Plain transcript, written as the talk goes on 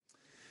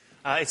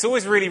It's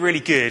always really, really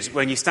good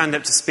when you stand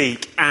up to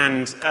speak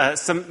and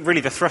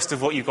the thrust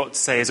of what you've got to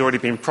say has already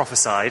been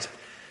prophesied.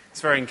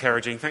 It's very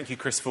encouraging. Thank you,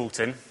 Chris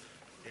Fulton.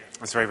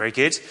 That's very, very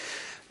good.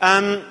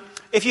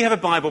 If you have a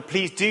Bible,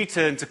 please do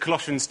turn to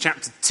Colossians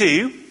chapter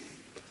 2.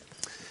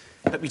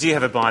 Hope you do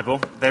have a Bible.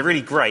 They're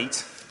really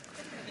great.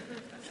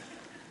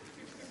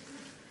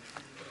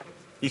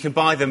 You can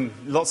buy them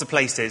lots of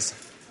places.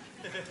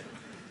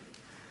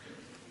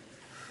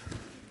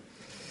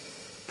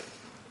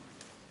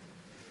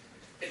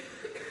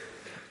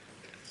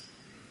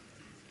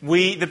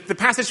 The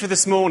passage for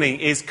this morning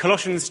is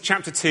Colossians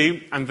chapter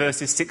 2 and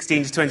verses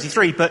 16 to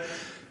 23, but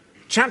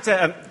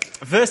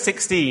verse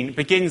 16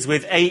 begins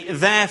with a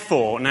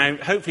therefore. Now,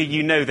 hopefully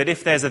you know that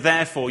if there's a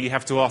therefore, you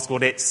have to ask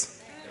what it's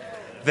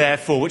there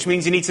for, which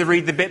means you need to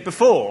read the bit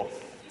before.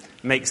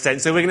 Makes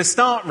sense. So we're going to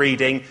start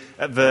reading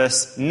at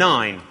verse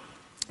 9,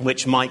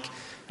 which Mike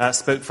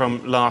spoke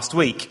from last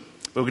week.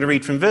 We're going to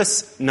read from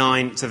verse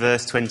 9 to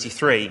verse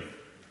 23.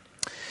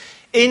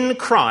 In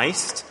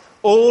Christ,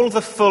 all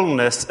the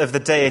fullness of the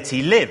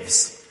deity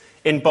lives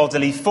in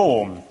bodily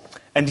form,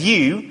 and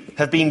you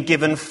have been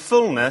given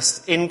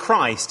fullness in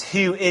Christ,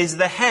 who is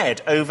the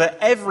head over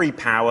every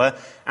power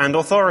and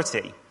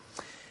authority.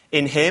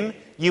 In him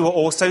you were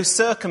also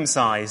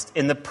circumcised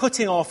in the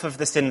putting off of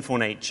the sinful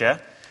nature,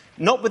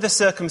 not with the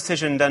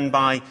circumcision done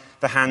by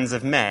the hands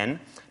of men,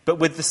 but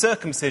with the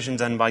circumcision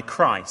done by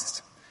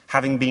Christ,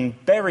 having been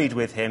buried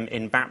with him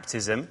in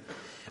baptism,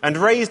 and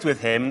raised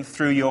with him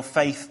through your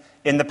faith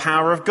in the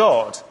power of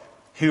God,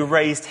 who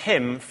raised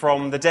him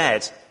from the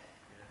dead.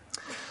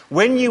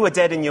 When you were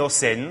dead in your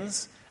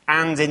sins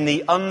and in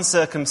the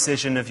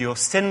uncircumcision of your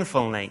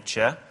sinful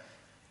nature,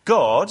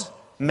 God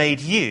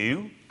made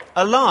you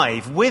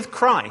alive with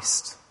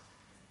Christ.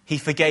 He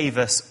forgave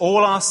us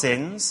all our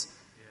sins,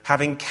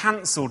 having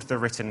cancelled the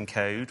written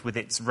code with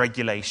its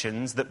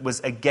regulations that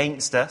was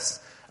against us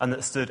and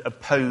that stood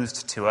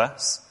opposed to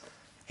us.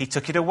 He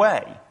took it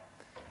away,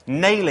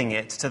 nailing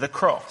it to the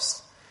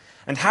cross.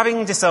 And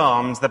having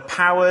disarmed the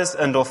powers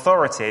and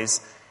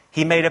authorities,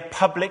 he made a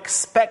public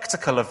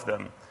spectacle of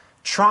them,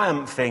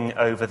 triumphing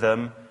over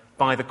them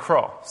by the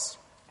cross.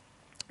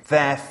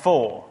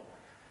 Therefore,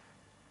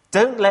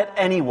 don't let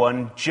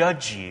anyone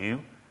judge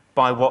you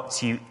by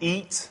what you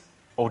eat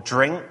or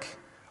drink,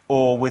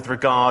 or with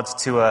regard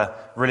to a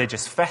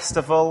religious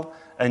festival,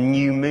 a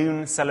new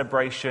moon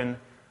celebration,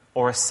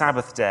 or a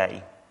Sabbath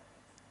day.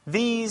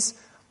 These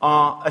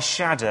are a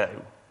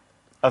shadow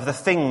of the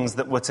things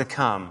that were to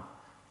come.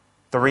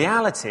 The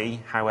reality,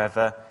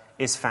 however,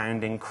 is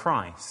found in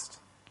Christ.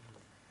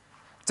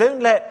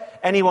 Don't let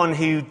anyone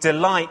who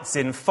delights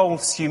in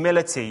false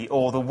humility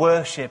or the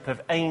worship of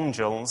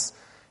angels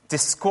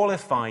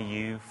disqualify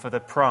you for the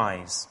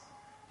prize.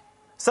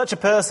 Such a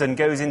person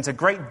goes into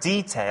great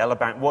detail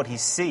about what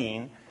he's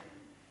seen,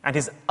 and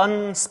his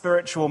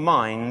unspiritual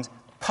mind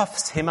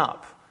puffs him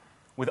up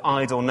with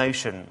idle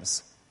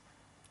notions.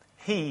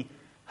 He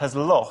has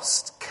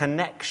lost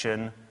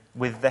connection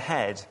with the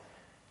head,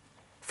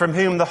 from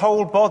whom the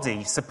whole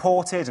body,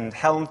 supported and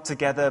held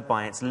together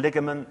by its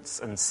ligaments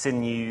and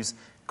sinews,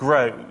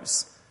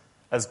 grows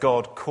as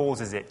God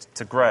causes it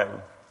to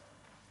grow.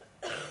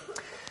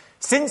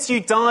 Since you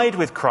died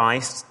with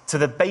Christ to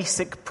the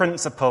basic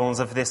principles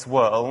of this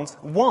world,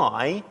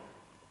 why,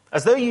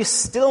 as though you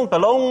still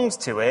belonged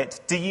to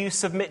it, do you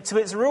submit to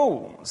its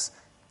rules?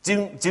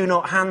 Do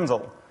not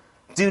handle,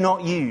 do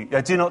not use,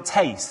 do not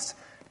taste,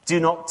 do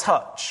not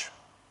touch.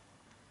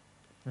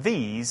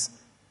 These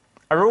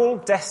are all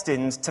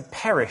destined to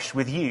perish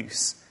with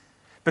use,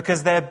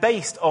 because they're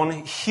based on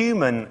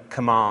human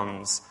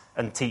commands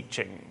and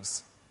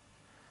teachings.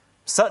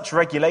 Such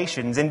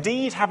regulations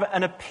indeed have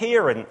an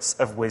appearance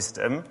of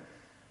wisdom,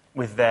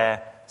 with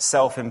their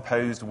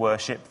self-imposed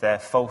worship, their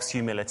false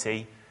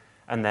humility,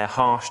 and their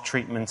harsh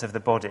treatment of the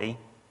body,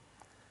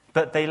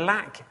 but they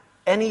lack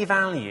any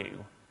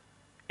value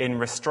in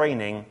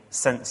restraining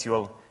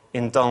sensual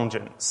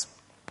indulgence.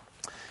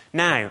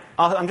 Now,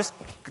 I just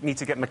need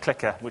to get my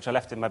clicker, which I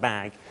left in my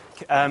bag.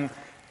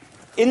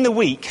 In the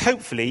week,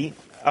 hopefully,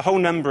 a whole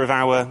number of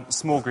our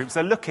small groups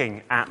are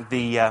looking at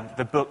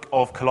the book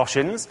of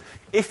Colossians.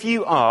 If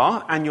you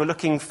are, and you're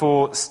looking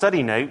for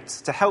study notes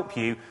to help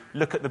you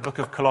look at the book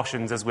of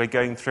Colossians as we're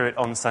going through it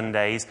on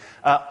Sundays,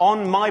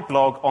 on my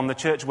blog on the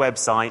church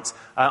website,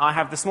 I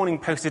have this morning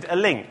posted a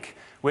link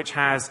which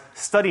has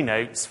study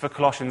notes for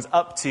Colossians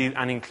up to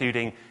and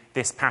including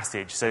this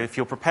passage. So if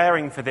you're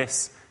preparing for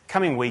this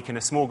coming week in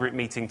a small group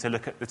meeting to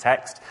look at the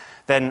text,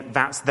 then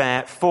that's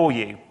there for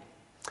you.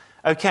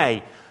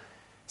 Okay,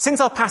 since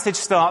our passage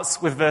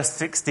starts with verse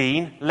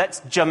 16,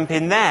 let's jump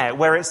in there,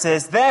 where it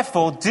says,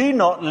 therefore do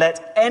not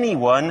let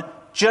anyone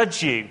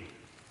judge you.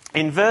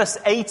 In verse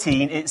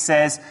 18 it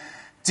says,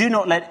 do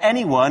not let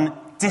anyone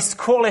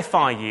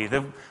disqualify you.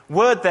 The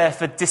word there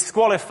for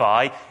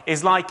disqualify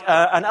is like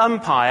an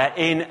umpire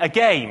in a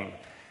game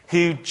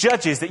who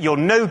judges that you're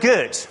no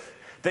good,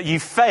 that you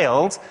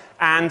failed,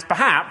 and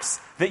perhaps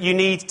that you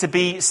need to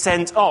be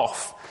sent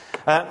off.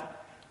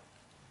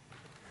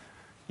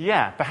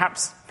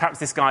 Perhaps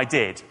this guy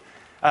did.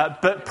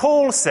 But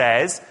Paul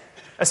says,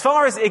 as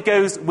far as it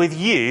goes with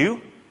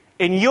you,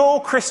 in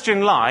your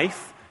Christian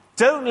life,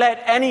 don't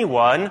let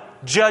anyone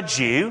judge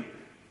you.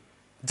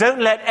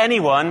 Don't let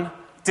anyone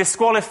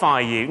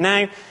disqualify you.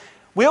 Now,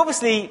 we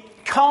obviously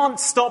can't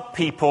stop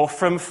people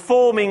from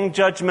forming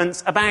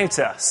judgments about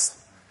us.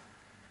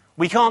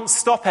 We can't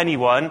stop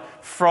anyone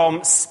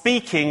from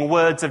speaking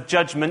words of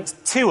judgment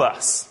to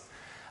us.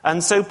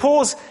 And so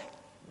Paul's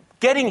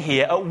getting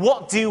here at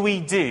what do we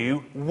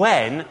do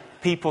when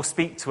people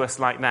speak to us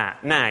like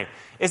that. Now,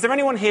 is there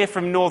anyone here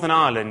from Northern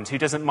Ireland who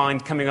doesn't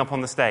mind coming up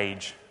on the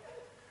stage?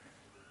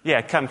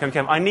 Yeah, come.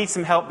 I need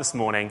some help this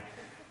morning.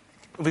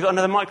 Have we got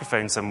another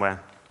microphone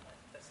somewhere?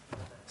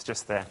 It's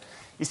just there.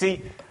 You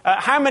see,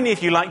 how many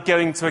of you like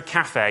going to a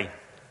cafe?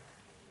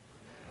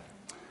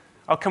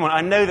 Oh, come on,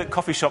 I know that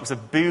coffee shops are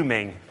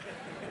booming.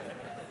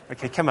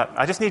 Okay, come up.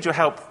 I just need your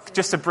help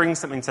just to bring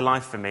something to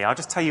life for me. I'll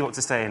just tell you what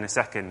to say in a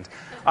second.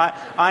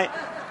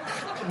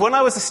 When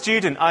I was a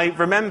student, I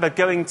remember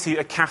going to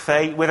a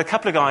cafe with a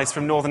couple of guys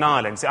from Northern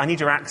Ireland. So I need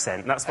your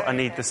accent. That's what I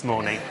need this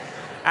morning.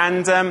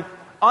 And I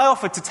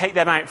offered to take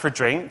them out for a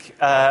drink,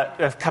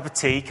 a cup of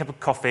tea, cup of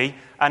coffee,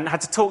 and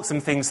had to talk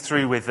some things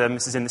through with them.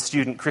 This is in the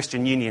Student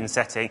Christian Union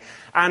setting.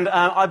 And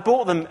I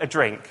bought them a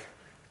drink,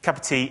 cup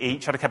of tea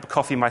each, had a cup of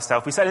coffee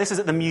myself. We said this is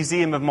at the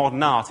Museum of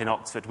Modern Art in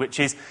Oxford, which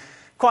is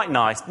quite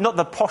nice. Not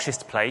the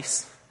poshest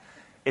place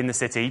in the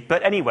city,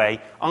 but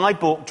anyway, I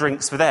bought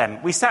drinks for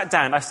them. We sat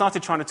down, I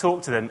started trying to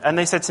talk to them, and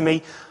they said to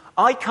me,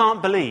 I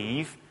can't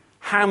believe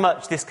how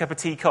much this cup of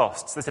tea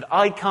costs. They said,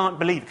 I can't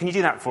believe it. Can you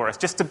do that for us,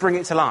 just to bring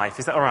it to life?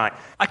 Is that all right?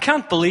 I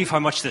can't believe how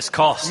much this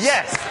costs.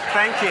 Yes,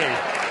 thank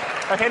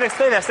you. Okay, no,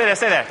 stay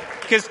there.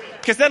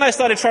 Because then I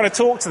started trying to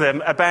talk to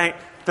them about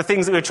the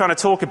things that we were trying to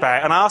talk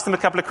about, and I asked them a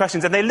couple of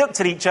questions, and they looked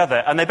at each other,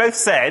 and they both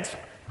said...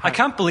 I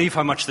can't believe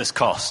how much this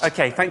costs.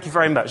 Okay, thank you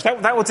very much.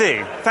 That will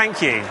do.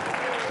 Thank you.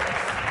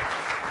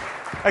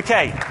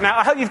 Okay, now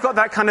I hope you've got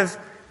that kind of...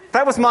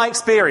 That was my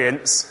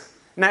experience.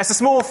 Now, it's a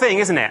small thing,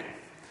 isn't it?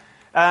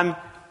 But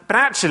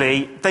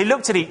actually, they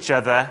looked at each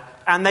other,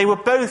 and they were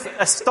both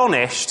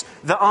astonished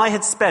that I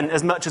had spent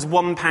as much as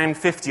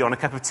 £1.50 on a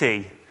cup of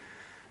tea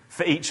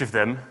for each of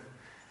them.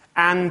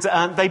 And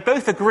they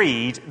both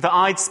agreed that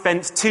I'd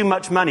spent too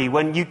much money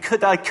when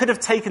I could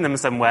have taken them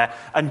somewhere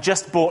and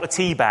just bought a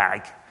tea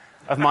bag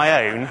of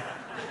my own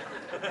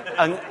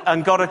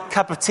and got a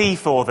cup of tea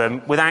for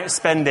them without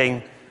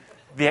spending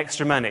the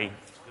extra money.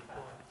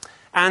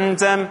 And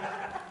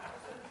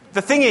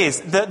the thing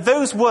is that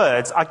those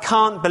words, I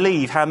can't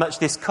believe how much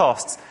this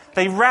costs,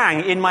 they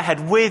rang in my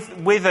head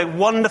with a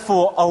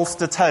wonderful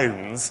Ulster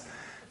tones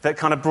that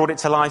kind of brought it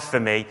to life for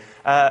me.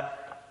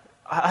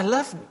 I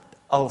love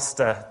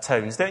Ulster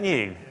tones, don't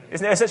you?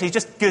 Isn't it? It's actually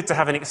just good to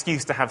have an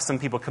excuse to have some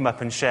people come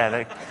up and share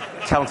their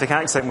Celtic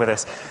accent with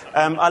us.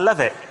 I love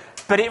it.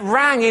 But it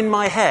rang in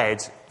my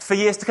head for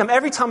years to come.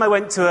 Every time I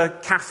went to a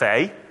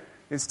cafe,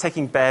 it's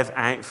taking Bev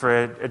out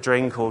for a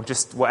drink or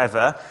just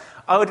whatever,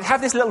 I would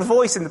have this little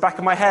voice in the back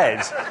of my head.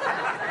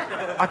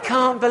 I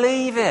can't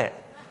believe it.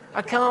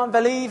 I can't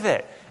believe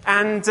it.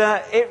 And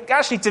it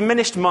actually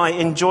diminished my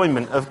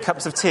enjoyment of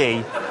cups of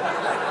tea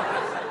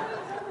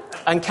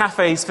and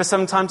cafes for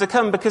some time to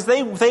come, because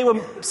they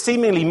were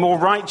seemingly more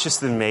righteous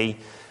than me,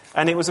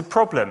 and it was a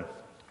problem.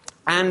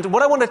 And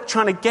what I want to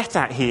try to get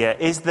at here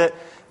is that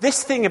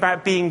this thing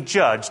about being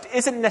judged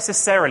isn't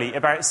necessarily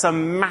about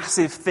some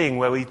massive thing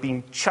where we've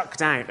been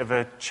chucked out of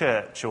a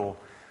church or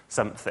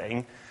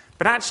something,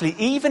 but actually,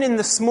 even in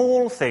the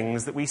small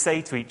things that we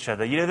say to each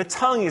other, the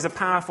tongue is a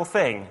powerful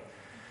thing.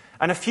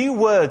 And a few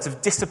words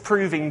of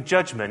disapproving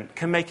judgment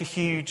can make a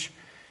huge,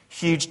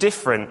 huge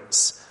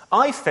difference.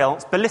 I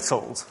felt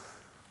belittled,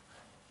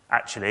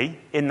 actually,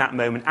 in that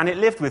moment, and it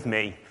lived with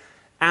me.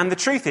 And the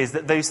truth is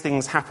that those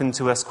things happen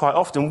to us quite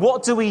often.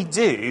 What do we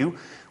do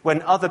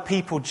when other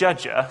people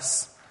judge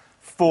us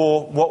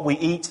for what we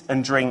eat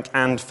and drink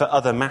and for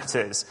other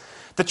matters?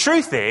 The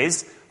truth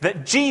is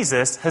that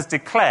Jesus has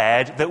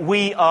declared that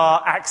we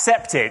are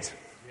accepted.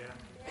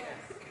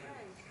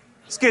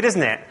 It's good,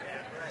 isn't it?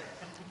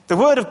 The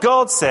Word of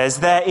God says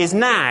there is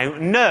now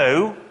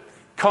no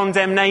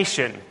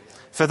condemnation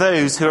for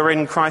those who are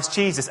in Christ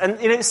Jesus.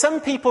 And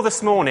some people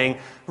this morning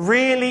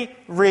really,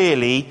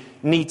 really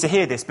need to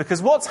hear this,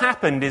 because what's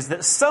happened is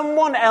that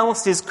someone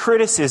else's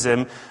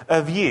criticism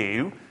of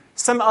you,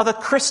 some other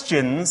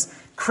Christian's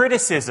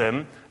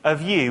criticism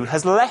of you,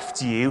 has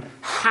left you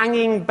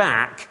hanging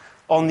back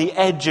on the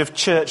edge of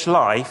church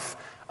life,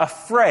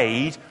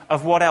 afraid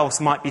of what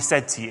else might be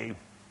said to you.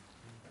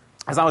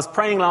 As I was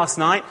praying last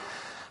night,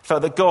 I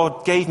felt that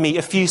God gave me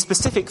a few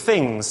specific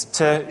things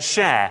to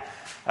share.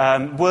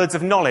 Words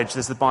of knowledge,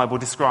 as the Bible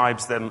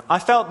describes them. I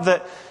felt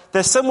that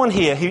there's someone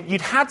here who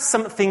you'd had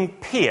something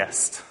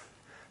pierced,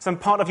 some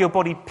part of your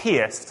body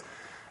pierced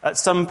at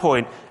some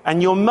point,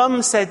 and your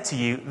mum said to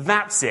you,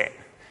 that's it,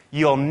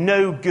 you're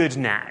no good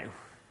now,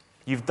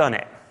 you've done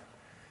it.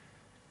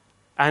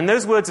 And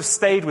those words have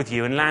stayed with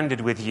you and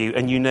landed with you,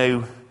 and you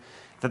know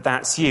that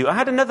that's you. I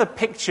had another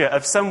picture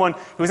of someone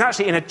who was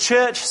actually in a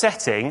church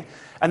setting,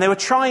 And they were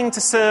trying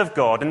to serve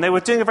God, and they were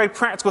doing a very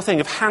practical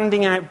thing of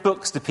handing out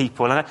books to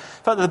people. And I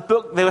felt that the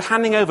book they were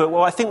handing over,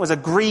 well, I think was a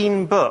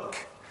green book,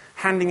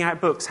 handing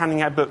out books.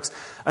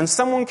 And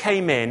someone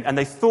came in, and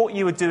they thought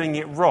you were doing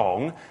it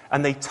wrong,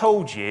 and they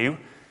told you,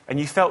 and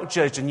you felt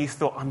judged, and you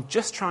thought, I'm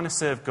just trying to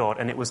serve God,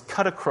 and it was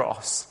cut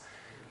across,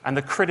 and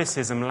the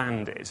criticism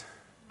landed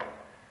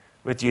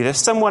with you. There's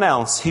someone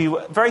else who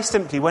very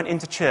simply went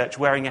into church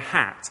wearing a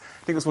hat.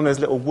 I think it was one of those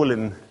little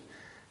woolen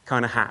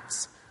kind of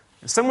hats.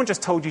 Someone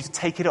just told you to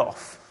take it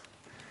off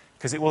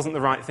because it wasn't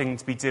the right thing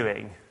to be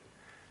doing.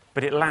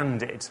 But it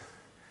landed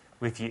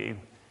with you,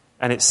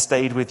 and it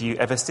stayed with you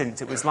ever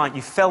since. It was like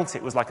you felt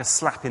it was like a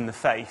slap in the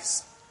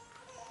face.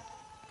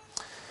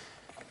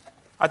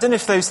 I don't know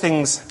if those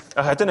things,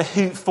 I don't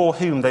know for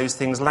whom those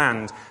things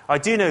land. I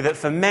do know that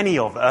for many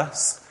of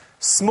us,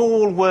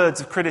 small words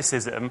of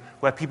criticism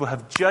where people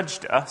have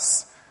judged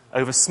us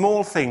over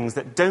small things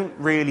that don't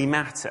really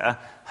matter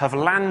have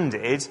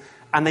landed,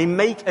 and they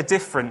make a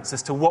difference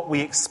as to what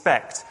we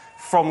expect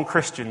from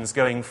Christians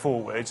going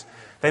forward.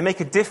 They make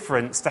a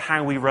difference to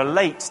how we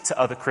relate to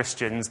other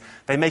Christians.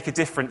 They make a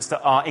difference to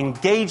our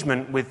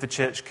engagement with the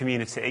church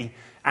community,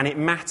 and it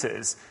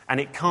matters, and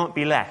it can't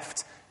be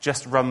left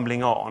just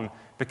rumbling on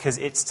because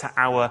it's to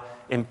our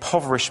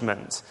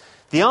impoverishment.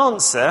 The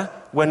answer,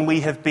 when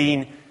we have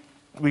been,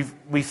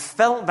 we've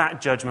felt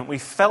that judgment,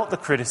 we've felt the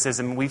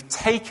criticism, we've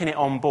taken it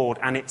on board,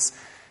 and it's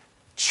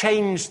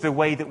changed the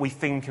way that we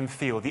think and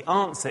feel. The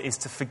answer is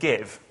to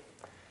forgive.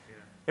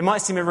 It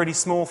might seem a really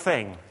small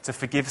thing to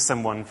forgive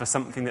someone for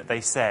something that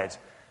they said,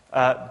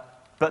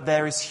 but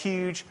there is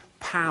huge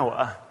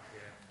power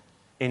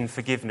in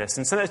forgiveness.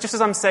 And so, just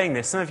as I'm saying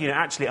this, some of you know,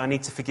 actually, I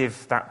need to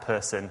forgive that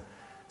person.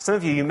 Some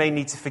of you may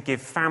need to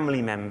forgive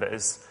family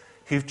members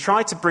who've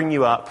tried to bring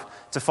you up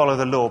to follow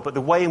the law, but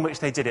the way in which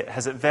they did it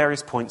has at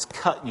various points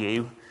cut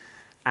you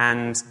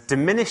and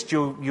diminished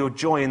your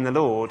joy in the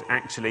Lord,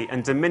 actually,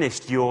 and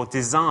diminished your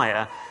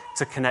desire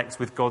to connect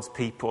with God's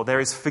people. There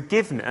is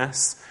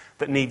forgiveness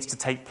that needs to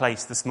take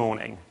place this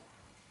morning.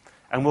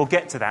 And we'll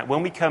get to that.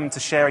 When we come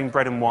to sharing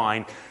bread and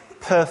wine,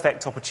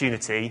 perfect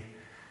opportunity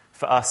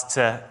for us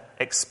to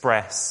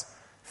express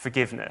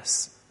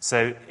forgiveness.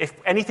 So if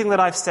anything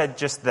that I've said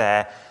just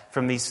there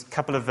from these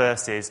couple of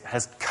verses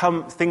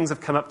things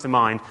have come up to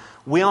mind,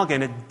 we are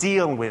going to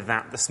deal with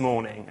that this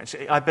morning.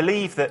 Actually, I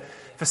believe that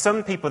for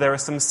some people there are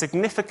some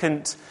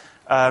significant,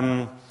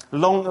 by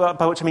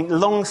which I mean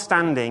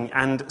long-standing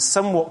and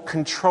somewhat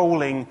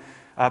controlling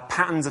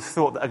patterns of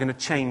thought that are going to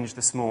change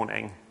this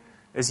morning.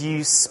 As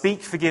you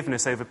speak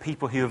forgiveness over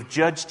people who have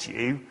judged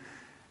you,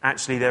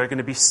 actually there are going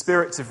to be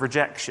spirits of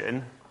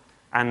rejection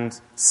and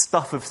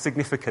stuff of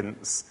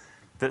significance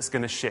that's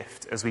going to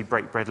shift as we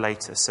break bread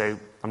later. So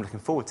I'm looking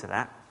forward to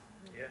that.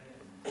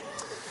 Yeah.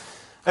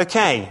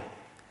 Okay.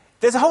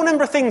 There's a whole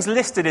number of things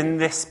listed in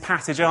this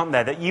passage, aren't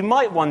there, that you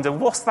might wonder,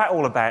 what's that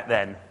all about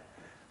then?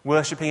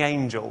 Worshipping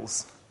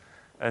angels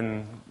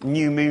and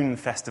new moon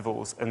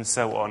festivals and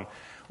so on.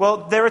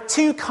 Well, there are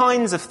two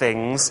kinds of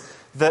things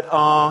that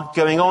are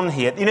going on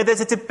here. You know, there's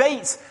a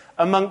debate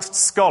amongst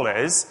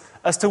scholars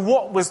as to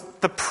what was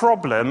the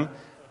problem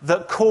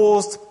that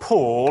caused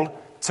Paul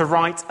to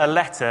write a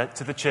letter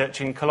to the church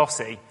in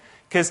Colossae.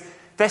 Because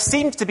there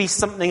seemed to be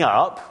something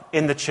up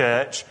in the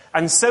church,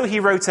 and so he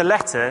wrote a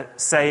letter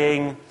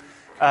saying,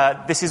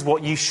 this is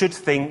what you should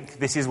think,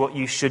 this is what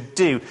you should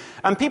do.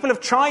 And people have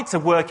tried to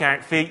work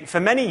out for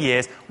many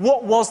years,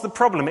 what was the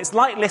problem? It's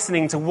like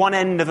listening to one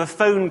end of a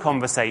phone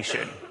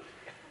conversation.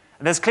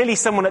 And there's clearly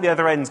someone at the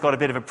other end's got a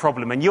bit of a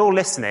problem, and you're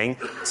listening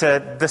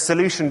to the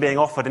solution being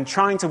offered and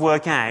trying to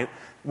work out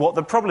what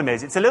the problem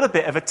is. It's a little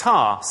bit of a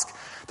task.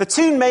 The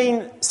two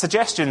main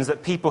suggestions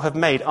that people have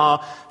made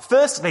are,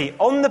 firstly,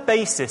 on the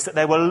basis that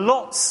there were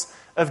lots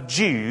of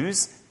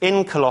Jews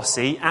in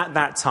Colossae at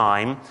that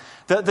time,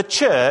 that the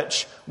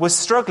church was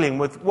struggling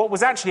with what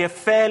was actually a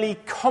fairly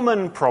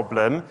common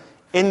problem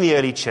in the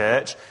early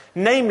church,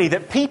 namely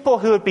that people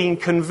who had been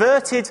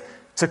converted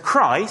to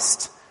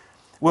Christ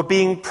were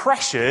being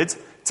pressured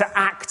to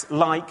act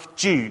like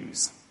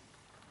Jews.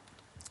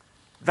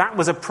 That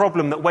was a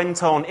problem that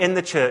went on in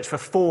the church for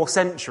 4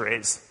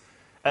 centuries,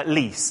 at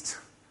least.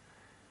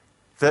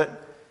 That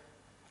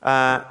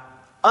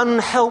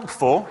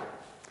unhelpful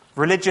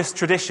religious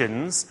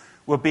traditions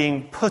were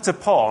being put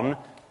upon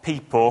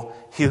people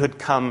who had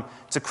come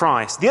to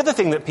Christ. The other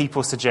thing that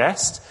people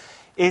suggest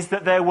is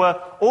that there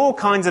were all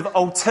kinds of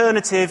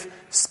alternative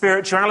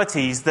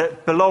spiritualities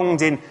that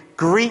belonged in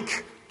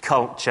Greek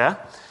culture.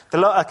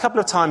 A couple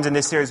of times in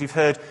this series we've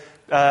heard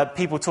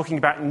people talking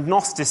about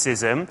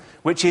Gnosticism,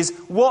 which is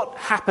what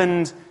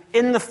happened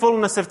in the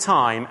fullness of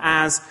time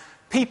as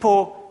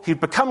people who'd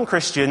become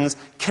Christians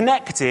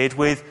connected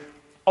with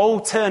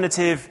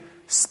alternative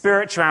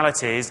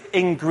spiritualities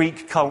in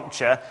Greek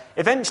culture.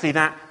 Eventually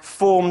that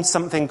formed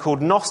something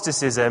called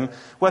Gnosticism,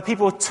 where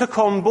people took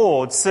on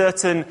board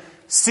certain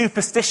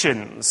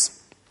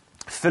superstitions,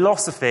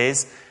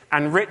 philosophies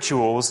and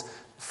rituals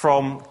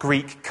from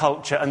Greek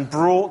culture and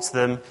brought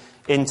them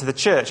into the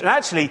church. And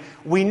actually,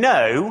 we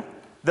know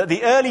that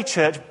the early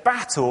church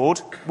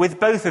battled with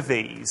both of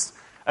these.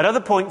 At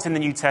other points in the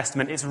New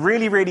Testament, it's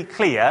really, really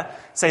clear.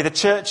 Say the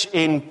church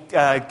in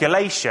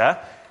Galatia,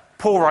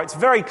 Paul writes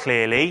very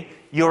clearly,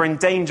 you're in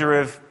danger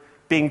of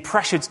being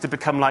pressured to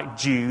become like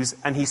Jews,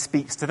 and he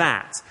speaks to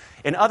that.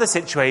 In other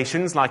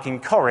situations, like in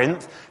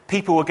Corinth,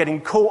 people were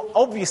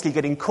obviously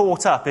getting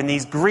caught up in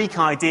these Greek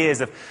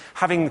ideas of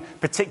having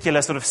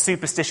particular sort of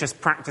superstitious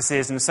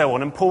practices and so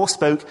on, and Paul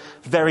spoke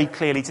very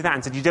clearly to that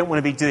and said, you don't want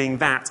to be doing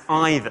that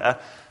either.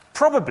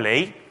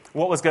 Probably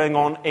what was going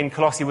on in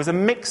Colossae was a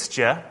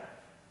mixture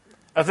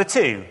of the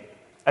two,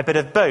 a bit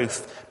of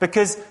both,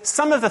 because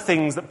some of the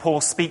things that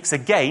Paul speaks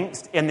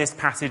against in this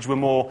passage were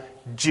more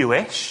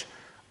Jewish,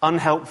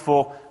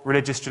 unhelpful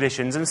religious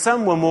traditions, and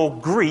some were more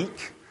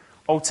Greek,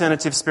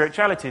 alternative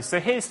spiritualities. So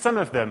here's some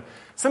of them.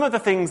 Some of the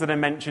things that are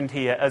mentioned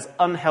here as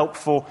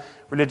unhelpful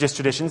religious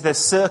traditions. There's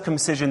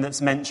circumcision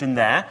that's mentioned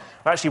there.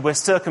 Well, actually, we're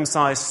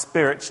circumcised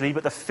spiritually,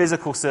 but the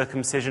physical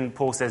circumcision,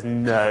 Paul says,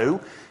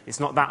 no. It's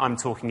not that I'm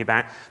talking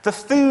about. The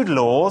food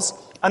laws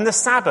and the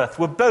Sabbath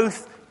were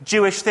both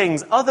Jewish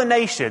things. Other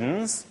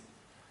nations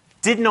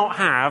did not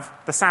have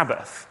the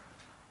Sabbath.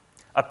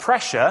 A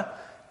pressure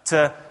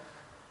to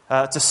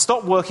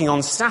stop working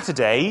on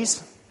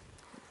Saturdays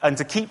and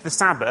to keep the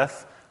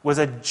Sabbath was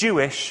a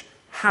Jewish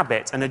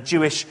habit and a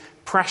Jewish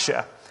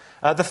pressure.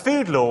 The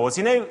food laws,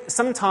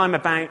 sometime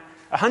about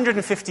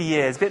 150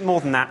 years, a bit more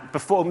than that,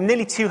 before,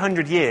 nearly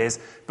 200 years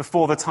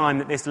before the time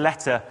that this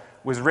letter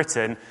was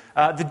written,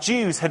 the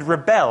Jews had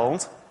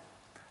rebelled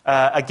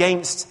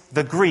against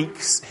the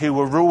Greeks who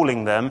were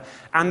ruling them,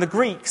 and the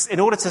Greeks, in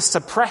order to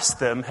suppress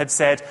them, had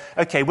said,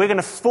 okay, we're going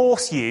to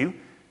force you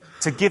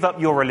to give up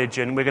your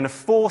religion, we're going to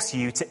force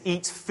you to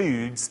eat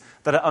foods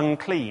that are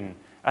unclean.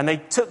 And they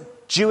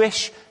took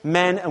Jewish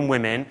men and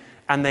women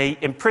and they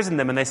imprisoned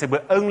them and they said,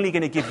 we're only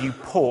going to give you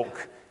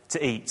pork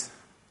to eat.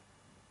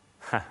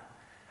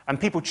 And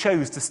people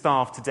chose to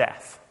starve to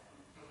death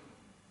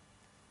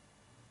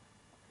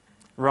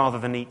rather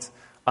than eat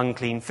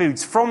unclean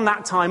foods. From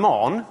that time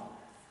on,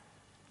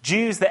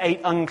 Jews that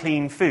ate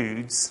unclean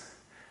foods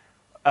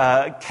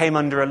came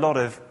under a lot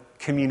of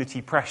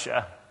community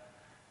pressure.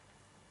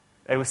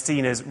 They were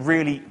seen as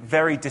really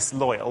very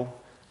disloyal,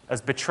 as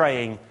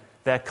betraying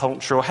their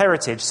cultural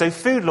heritage. So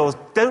food laws,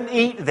 don't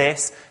eat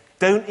this,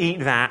 don't eat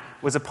that,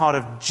 was a part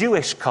of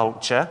Jewish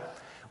culture,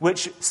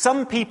 which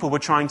some people were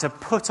trying to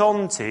put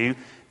onto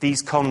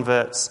these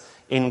converts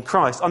in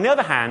Christ. On the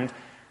other hand,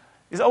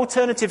 there's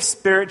alternative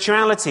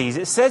spiritualities.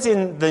 It says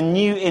in the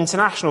New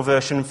International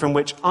Version from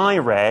which I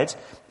read,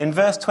 in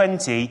verse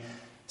 20,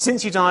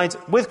 since you died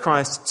with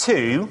Christ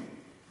to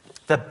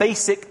the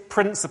basic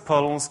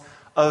principles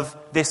of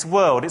this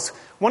world. It's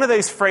one of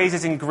those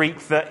phrases in Greek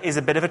that is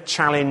a bit of a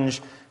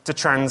challenge to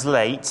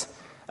translate.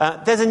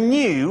 There's a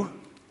new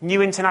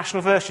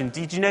International Version.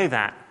 Did you know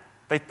that?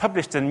 They've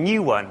published a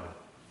new one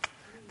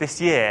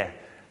this year.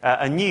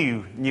 A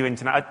new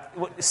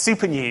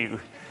super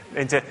new.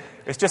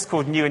 It's just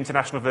called New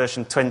International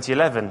Version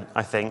 2011,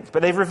 I think.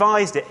 But they've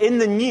revised it. In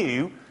the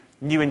New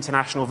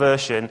International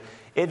Version,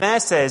 it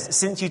there says,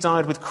 since you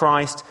died with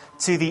Christ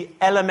to the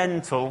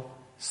elemental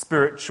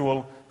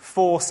spiritual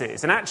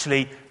forces. And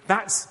actually,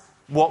 that's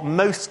what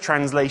most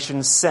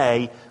translations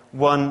say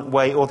one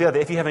way or the other.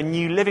 If you have a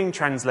New Living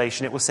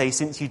Translation, it will say,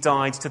 since you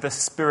died to the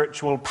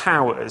spiritual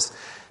powers.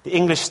 The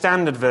English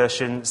Standard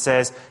Version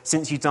says,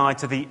 since you died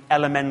to the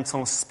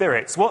elemental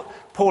spirits. What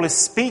Paul is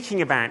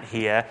speaking about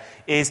here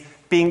is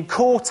being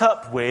caught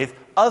up with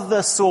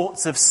other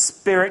sorts of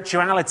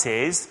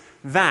spiritualities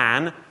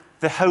than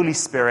the Holy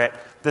Spirit,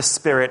 the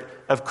Spirit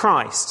of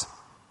Christ.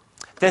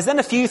 There's then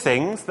a few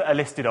things that are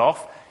listed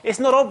off. It's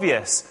not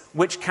obvious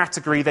which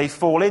category they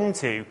fall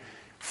into.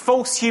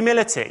 False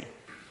humility.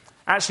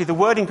 Actually, the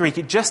word in Greek,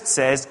 it just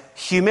says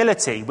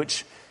humility,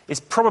 which is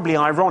probably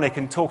ironic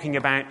in talking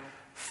about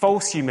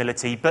false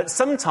humility. But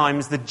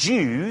sometimes the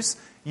Jews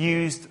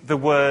used the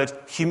word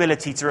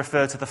humility to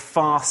refer to the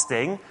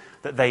fasting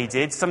that they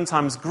did.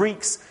 Sometimes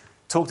Greeks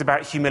talked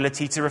about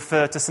humility to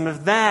refer to some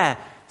of their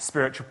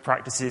spiritual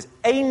practices.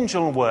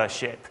 Angel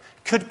worship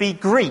could be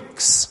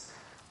Greeks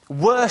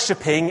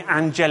worshipping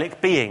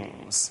angelic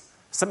beings,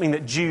 something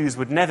that Jews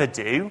would never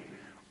do.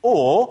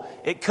 Or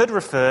it could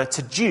refer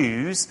to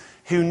Jews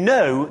who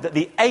know that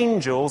the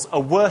angels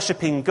are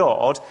worshipping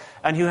God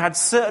and who had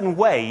certain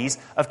ways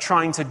of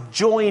trying to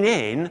join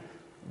in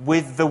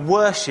with the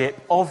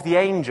worship of the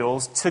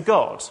angels to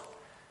God.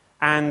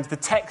 And the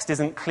text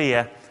isn't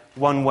clear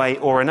one way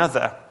or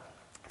another.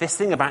 This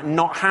thing about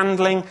not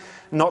handling,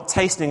 not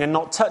tasting and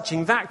not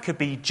touching, that could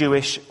be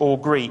Jewish or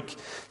Greek.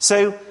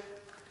 So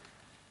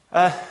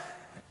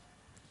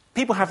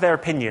people have their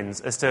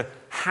opinions as to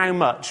how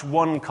much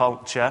one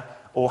culture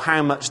or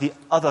how much the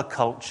other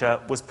culture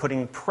was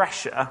putting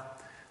pressure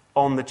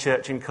on the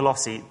church in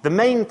Colossae. The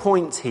main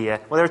point here,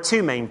 well, there are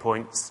two main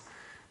points.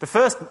 The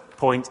first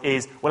point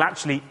is, well,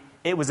 actually,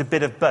 it was a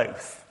bit of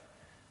both.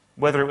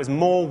 Whether it was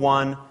more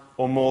one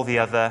or more the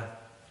other,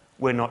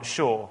 we're not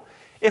sure.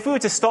 If we were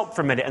to stop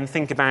for a minute and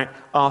think about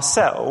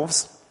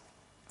ourselves,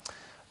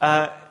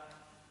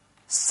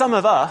 some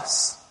of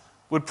us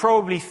would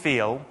probably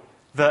feel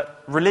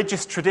that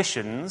religious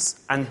traditions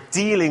and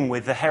dealing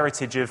with the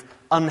heritage of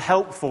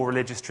unhelpful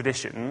religious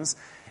traditions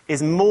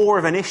is more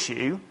of an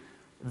issue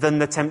than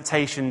the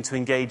temptation to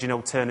engage in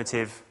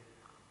alternative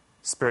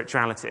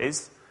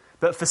spiritualities.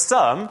 But for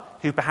some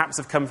who perhaps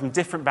have come from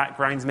different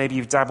backgrounds, maybe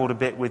you've dabbled a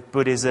bit with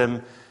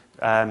Buddhism,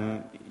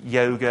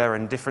 yoga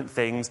and different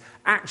things,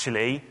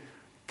 actually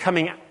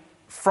coming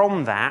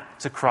from that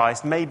to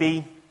Christ,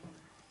 maybe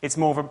it's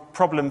more of a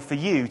problem for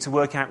you to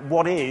work out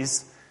what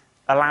is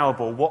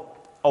allowable, what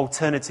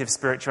alternative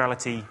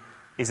spirituality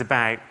is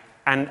about,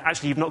 and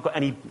actually you've not got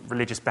any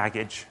religious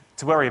baggage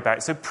to worry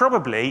about. So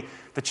probably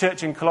the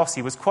church in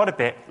Colossae was quite a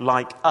bit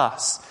like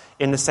us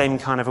in the same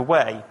kind of a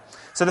way.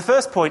 So the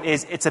first point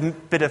is it's a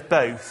bit of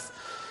both.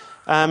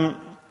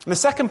 The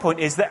second point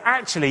is that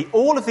actually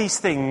all of these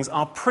things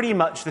are pretty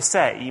much the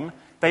same.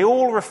 They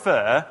all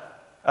refer,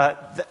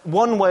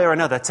 one way or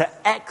another, to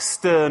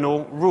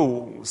external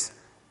rules.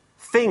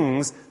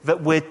 Things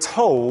that we're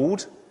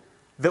told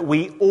that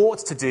we ought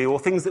to do, or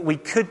things that we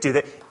could do,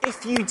 that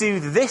if you do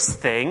this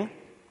thing,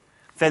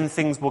 then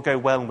things will go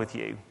well with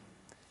you.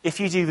 If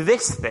you do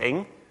this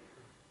thing,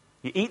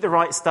 you eat the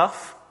right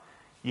stuff,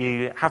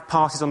 you have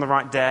parties on the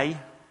right day,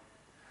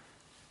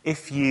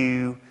 if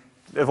you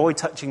avoid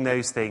touching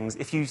those things,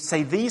 if you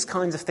say these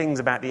kinds of things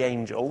about the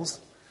angels,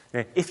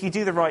 if you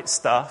do the right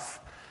stuff,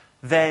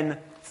 then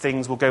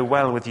things will go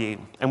well with you.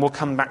 And we'll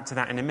come back to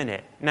that in a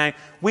minute. Now,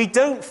 we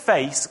don't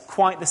face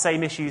quite the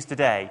same issues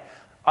today.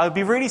 I would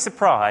be really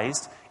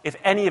surprised if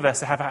any of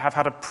us have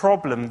had a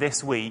problem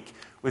this week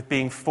with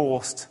being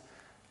forced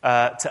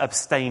to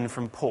abstain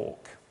from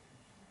pork.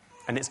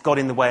 And it's got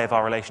in the way of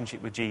our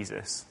relationship with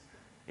Jesus.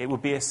 It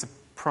would be a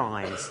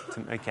surprise.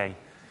 Okay.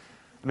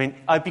 I mean,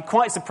 I'd be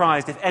quite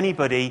surprised if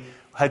anybody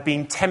had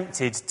been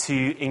tempted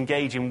to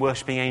engage in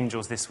worshipping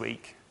angels this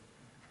week.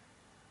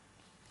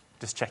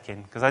 Just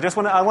checking, because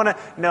I want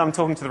to know I'm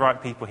talking to the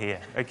right people here.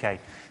 Okay.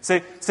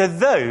 So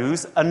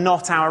those are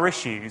not our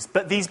issues.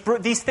 But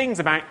these things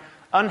about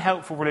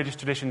unhelpful religious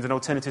traditions and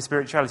alternative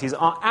spiritualities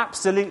are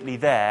absolutely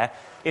there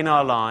in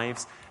our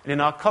lives and in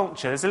our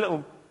culture. There's a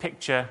little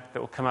picture that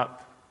will come up.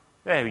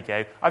 There we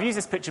go. I've used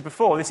this picture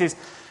before. This is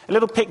a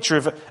little picture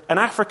of an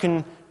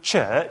African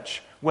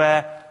church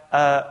where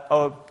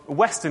a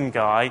Western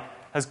guy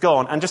has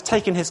gone and just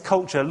taken his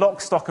culture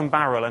lock, stock and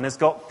barrel and has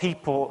got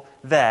people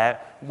there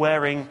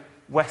wearing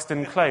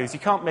Western clothes. You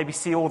can't maybe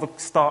see all the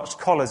starched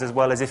collars as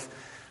well as if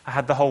I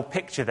had the whole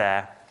picture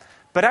there.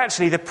 But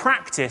actually the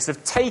practice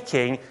of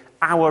taking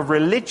our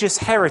religious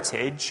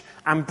heritage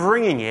and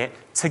bringing it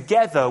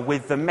together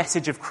with the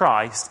message of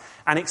Christ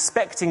and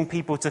expecting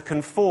people to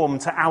conform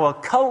to our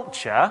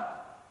culture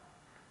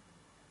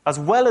as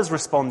well as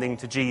responding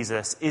to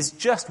Jesus is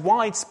just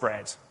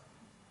widespread.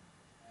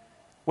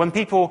 When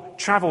people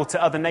travel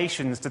to other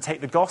nations to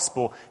take the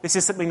gospel, this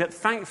is something that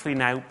thankfully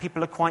now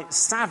people are quite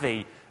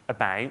savvy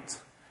about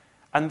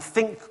and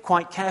think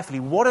quite carefully.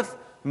 What if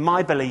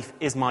my belief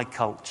is my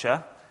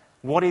culture?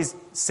 What is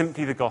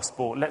simply the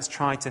gospel? Let's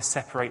try to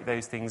separate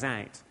those things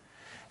out.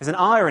 There's an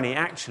irony,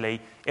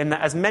 actually, in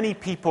that as many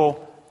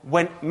people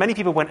went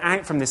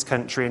out from this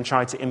country and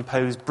tried to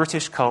impose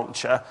British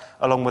culture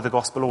along with the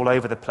gospel all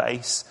over the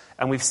place,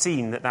 and we've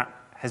seen that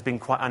has been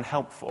quite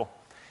unhelpful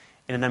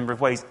in a number of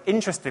ways.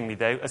 Interestingly,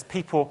 though,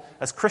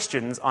 as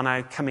Christians are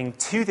now coming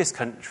to this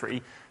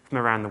country from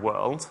around the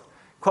world,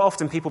 quite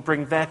often people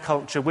bring their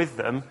culture with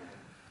them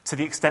to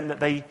the extent that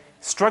they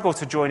struggle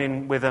to join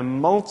in with a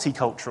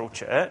multicultural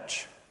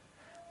church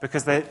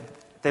because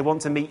they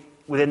want to meet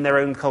within their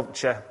own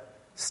culture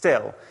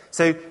still.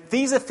 So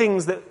these are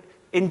things that,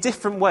 in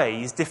different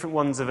ways, different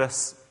ones of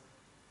us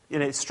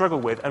struggle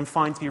with and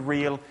find to be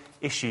real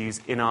issues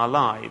in our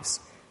lives.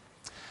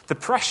 The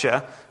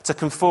pressure to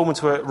conform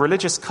to a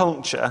religious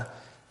culture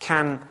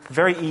can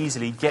very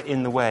easily get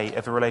in the way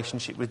of a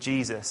relationship with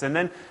Jesus. And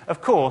then, of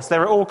course,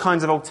 there are all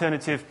kinds of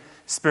alternative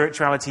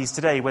spiritualities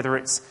today, whether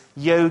it's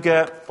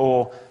yoga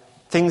or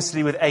things to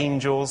do with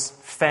angels,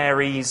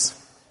 fairies,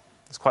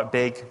 it's quite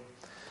big,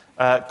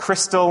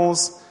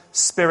 crystals,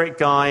 spirit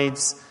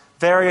guides,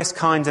 various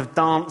kinds of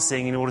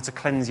dancing in order to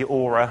cleanse your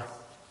aura,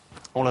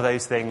 all of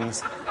those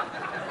things.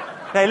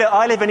 Hey, look,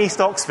 I live in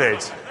East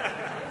Oxford.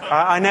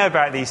 I know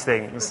about these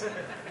things.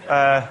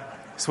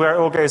 It's where it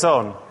all goes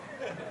on.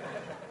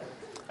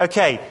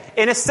 Okay,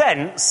 in a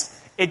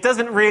sense, it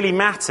doesn't really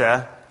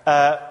matter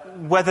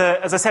whether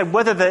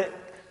the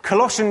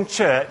Colossian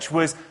church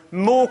was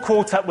more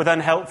caught up with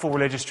unhelpful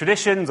religious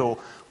traditions or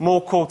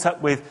more caught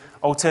up with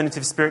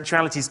alternative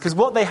spiritualities, because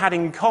what they had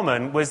in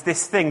common was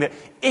this thing that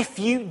if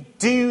you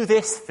do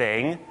this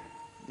thing,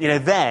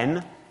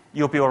 then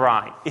you'll be all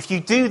right. If you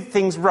do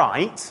things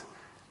right,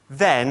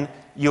 then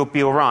you'll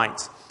be all right.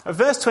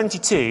 Verse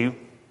 22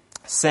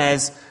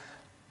 says,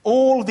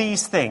 all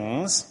these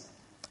things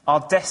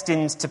are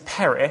destined to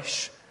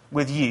perish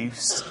with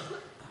use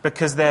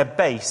because they're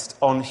based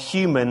on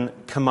human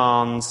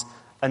commands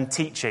and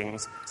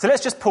teachings. So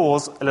let's just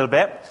pause a little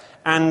bit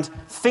and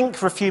think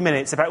for a few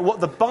minutes about what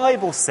the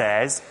Bible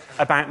says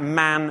about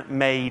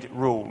man-made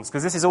rules,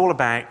 because this is all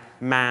about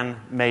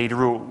man-made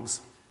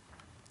rules.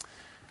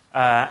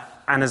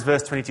 And as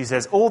verse 22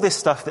 says, all this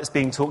stuff that's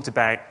being talked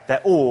about,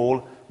 they're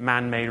all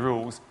man-made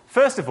rules.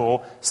 First of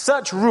all,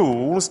 such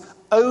rules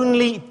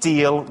only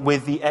deal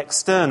with the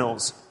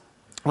externals.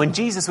 When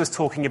Jesus was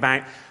talking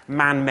about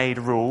man-made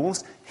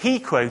rules, he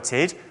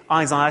quoted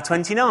Isaiah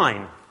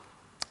 29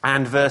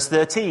 and verse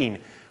 13,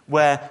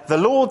 where the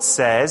Lord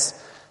says,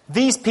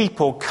 "These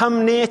people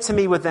come near to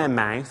me with their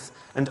mouth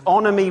and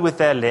honour me with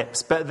their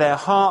lips, but their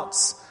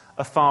hearts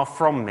are far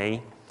from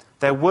me.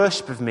 Their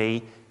worship of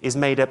me is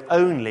made up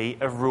only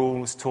of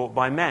rules taught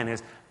by men."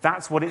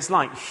 That's what it's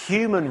like.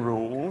 Human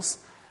rules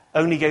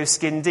only go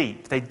skin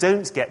deep. They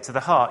don't get to the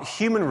heart.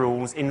 Human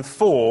rules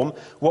inform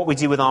what we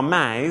do with our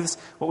mouths,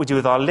 what we do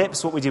with our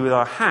lips, what we do with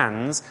our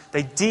hands.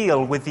 They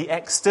deal with the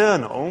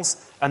externals,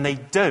 and they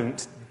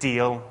don't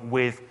deal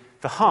with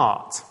the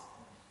heart.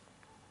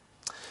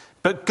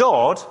 But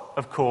God,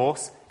 of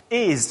course,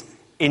 is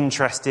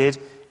interested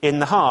in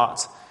the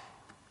heart.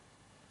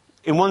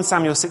 In 1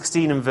 Samuel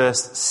 16 and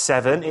verse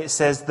 7, it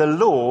says, "The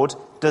Lord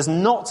does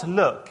not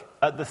look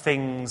at the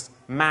things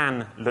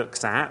man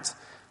looks at.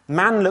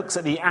 Man looks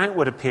at the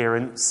outward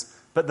appearance,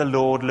 but the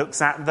Lord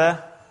looks at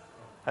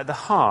the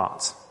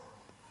heart."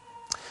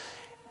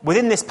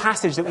 Within this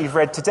passage that we've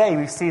read today,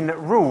 we've seen that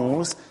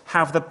rules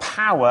have the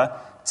power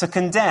to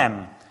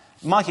condemn.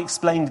 Mike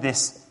explained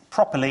this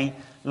properly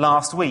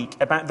last week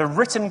about the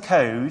written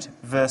code,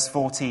 verse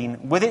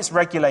 14, with its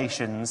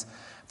regulations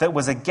that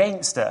was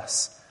against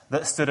us,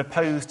 that stood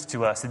opposed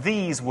to us.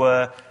 These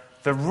were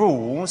the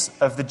rules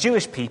of the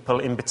Jewish people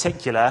in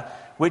particular,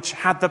 which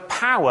had the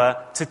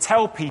power to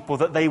tell people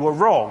that they were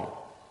wrong.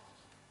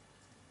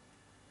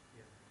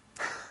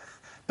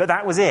 But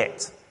that was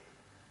it.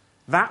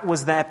 That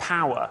was their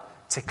power,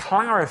 to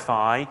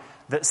clarify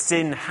that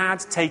sin had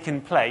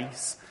taken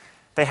place.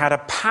 They had a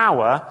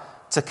power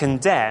to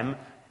condemn,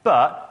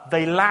 but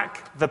they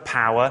lack the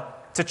power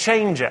to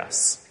change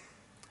us,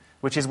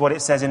 which is what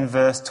it says in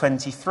verse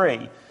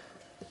 23.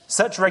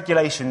 Such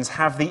regulations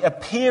have the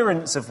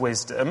appearance of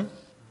wisdom,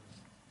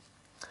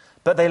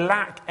 but they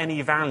lack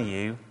any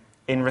value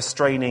in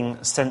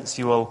restraining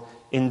sensual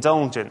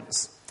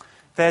indulgence.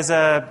 There's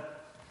a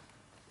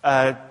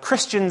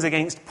Christians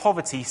Against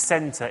Poverty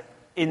centre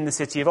in the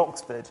city of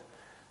Oxford.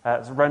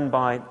 It's run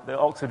by the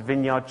Oxford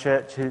Vineyard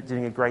Church, who are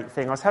doing a great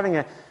thing. I was having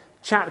a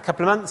chat a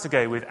couple of months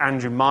ago with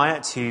Andrew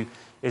Myatt, who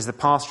is the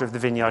pastor of the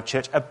Vineyard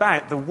Church,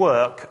 about the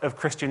work of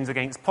Christians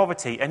Against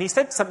Poverty. And he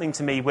said something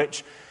to me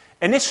which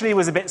initially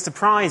was a bit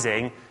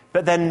surprising,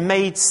 but then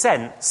made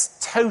sense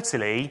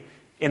totally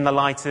in the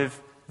light of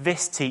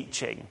this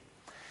teaching.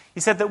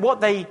 He said that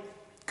what they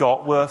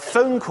got were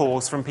phone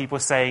calls from people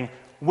saying,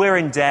 "We're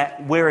in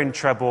debt, we're in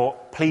trouble,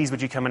 please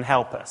would you come and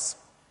help us?"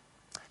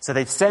 So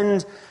they'd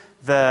send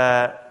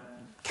the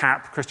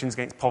CAP, Christians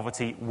Against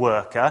Poverty,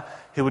 worker,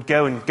 who would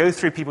go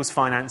through people's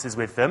finances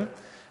with them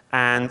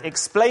and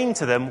explain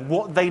to them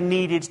what they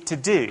needed to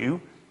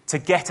do to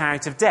get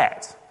out of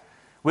debt,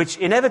 which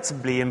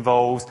inevitably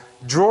involves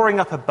drawing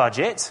up a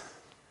budget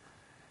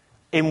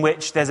in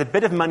which there's a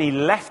bit of money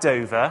left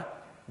over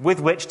with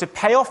which to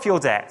pay off your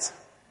debt,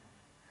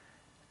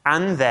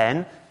 and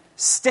then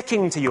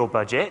sticking to your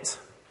budget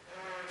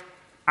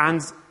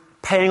and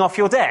paying off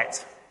your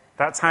debt.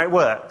 That's how it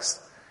works.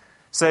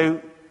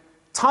 So,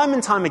 time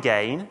and time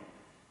again,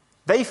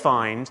 they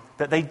find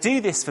that they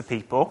do this for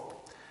people,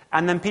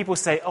 and then people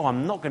say, "Oh,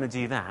 I'm not going to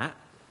do that.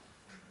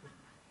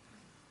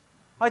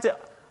 I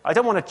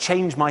don't want to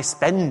change my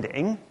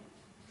spending.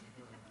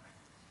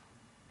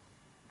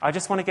 I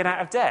just want to get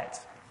out of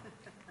debt.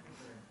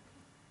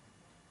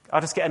 I'll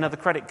just get another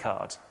credit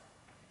card.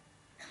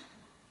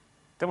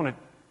 Don't want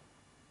to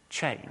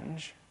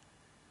change.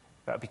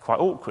 That would be quite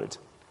awkward."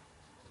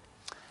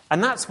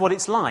 And that's what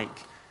it's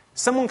like.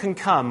 Someone can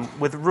come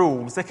with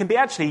rules. There can be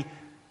actually,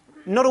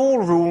 not all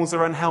rules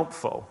are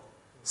unhelpful.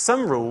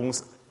 Some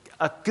rules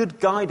are good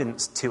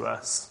guidance to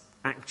us,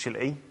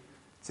 actually.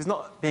 This is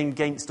not being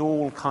against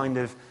all kind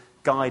of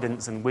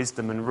guidance and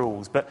wisdom and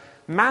rules. But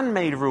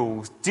man-made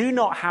rules do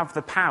not have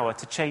the power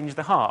to change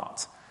the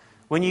heart.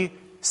 When you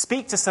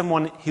speak to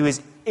someone who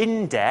is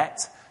in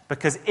debt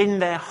because in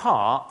their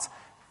heart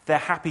they're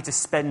happy to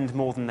spend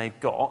more than they've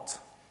got,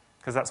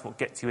 because that's what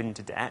gets you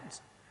into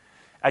debt,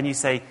 and you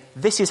say,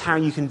 "This is how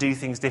you can do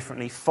things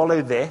differently,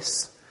 follow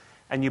this,"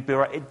 and you'll be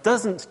right, it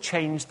doesn't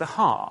change the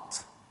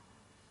heart.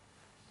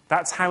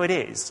 That's how it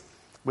is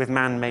with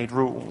man-made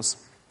rules.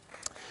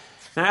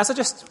 Now, as I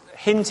just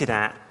hinted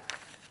at,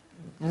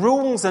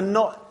 rules are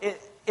not,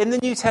 in the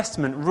New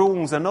Testament,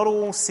 rules are not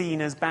all seen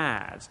as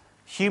bad.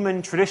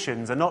 Human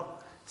traditions are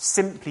not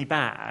simply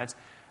bad.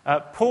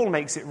 Paul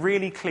makes it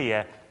really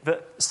clear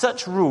that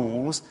such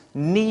rules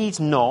need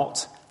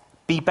not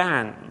be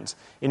banned.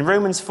 In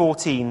Romans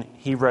 14,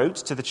 he wrote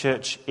to the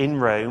church in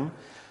Rome,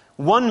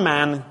 "One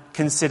man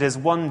considers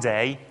one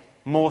day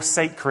more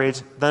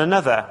sacred than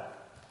another.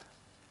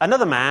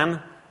 Another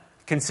man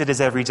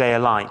considers every day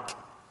alike.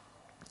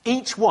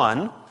 Each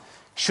one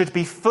should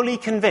be fully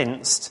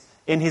convinced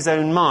in his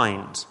own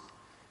mind.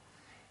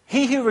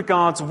 He who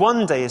regards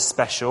one day as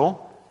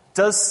special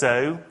does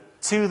so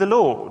to the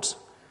Lord.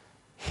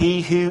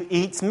 He who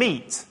eats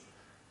meat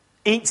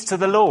eats to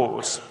the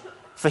Lord,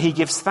 for he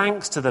gives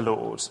thanks to the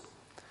Lord.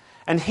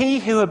 And he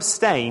who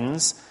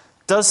abstains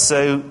does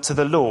so to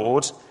the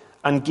Lord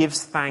and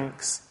gives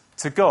thanks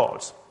to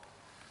God.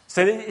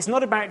 So it's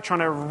not about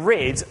trying to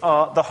rid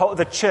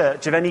the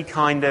church of any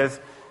kind of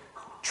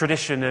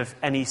tradition of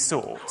any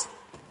sort.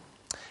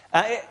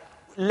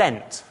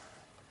 Lent.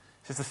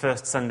 This is the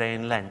first Sunday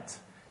in Lent.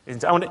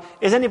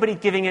 Is anybody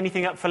giving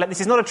anything up for Lent?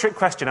 This is not a trick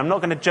question. I'm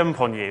not going to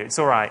jump on you. It's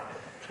all right.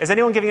 Is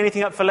anyone giving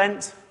anything up for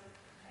Lent?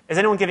 Is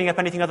anyone giving up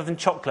anything other than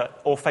chocolate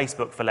or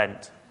Facebook for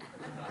Lent?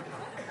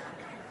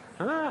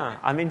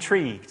 I'm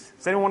intrigued.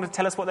 Does anyone want to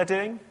tell us what they're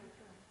doing?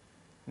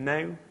 No?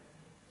 You're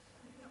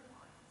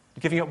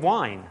giving up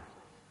wine?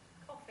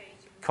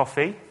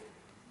 Coffee?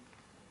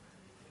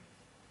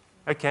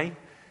 Okay.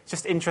 It's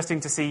just interesting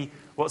to see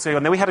what's going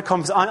on there. We had a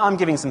conversation. I'm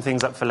giving some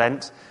things up for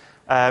Lent.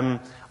 We're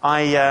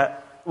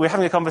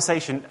having a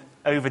conversation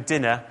over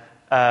dinner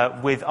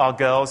with our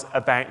girls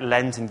about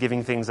Lent and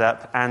giving things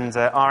up. And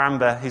our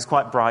Amber, who's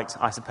quite bright,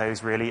 I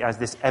suppose, really, as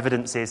this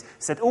evidence is,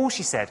 said,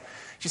 she said,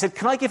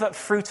 can I give up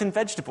fruit and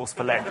vegetables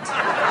for Lent?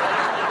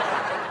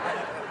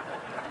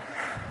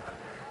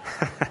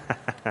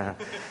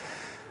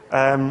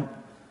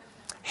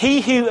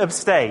 He who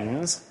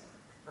abstains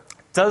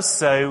does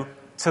so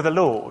to the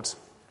Lord.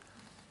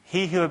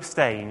 He who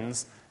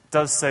abstains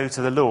does so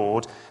to the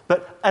Lord,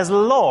 but as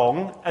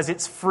long as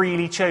it's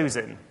freely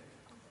chosen.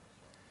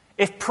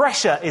 If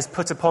pressure is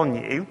put upon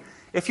you,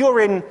 if you're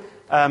in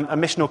a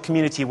missional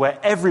community where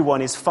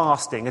everyone is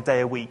fasting a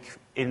day a week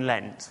in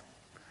Lent,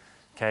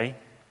 okay,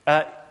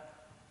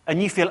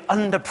 and you feel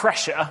under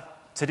pressure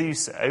to do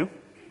so,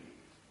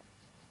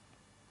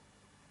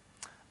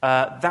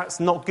 that's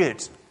not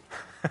good.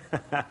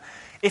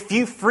 If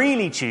you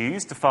freely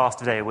choose to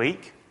fast a day a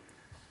week,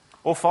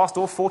 or fast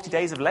all 40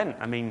 days of Lent,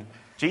 I mean,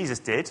 Jesus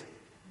did.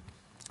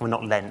 Well,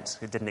 not Lent,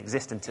 it didn't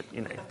exist until,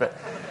 but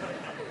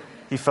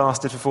he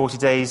fasted for 40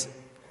 days.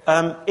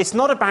 It's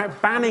not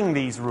about banning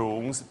these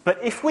rules, but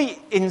if we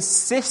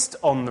insist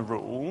on the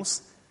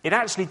rules, it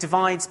actually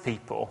divides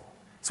people.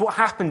 It's what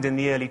happened in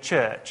the early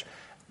church.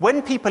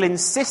 When people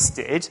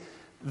insisted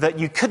that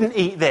you couldn't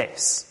eat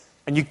this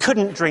and you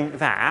couldn't drink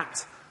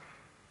that,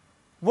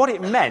 what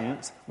it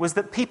meant was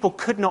that people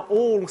could not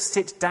all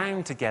sit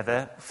down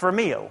together for a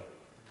meal.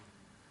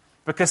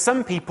 Because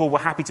some people were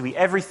happy to eat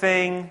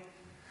everything,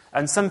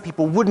 and some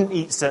people wouldn't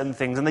eat certain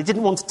things, and they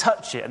didn't want to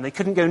touch it, and they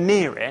couldn't go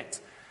near it.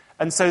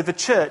 And so the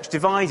church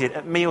divided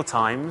at meal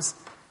times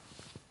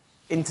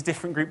into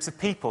different groups of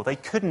people. They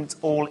couldn't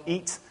all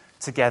eat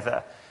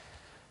together.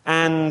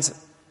 And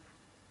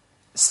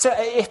so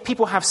if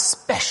people have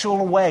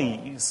special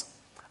ways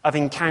of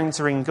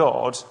encountering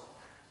God,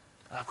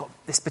 I've got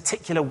this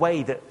particular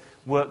way that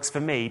works for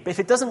me, but if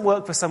it doesn't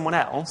work for someone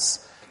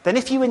else, then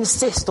if you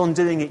insist on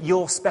doing it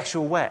your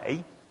special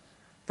way,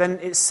 then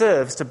it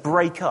serves to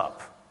break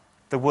up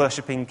the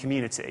worshipping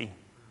community.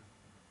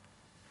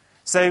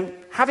 So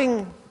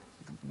having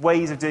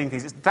ways of doing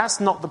things, that's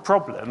not the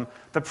problem.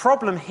 The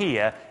problem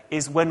here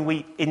is when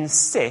we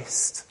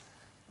insist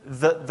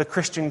that the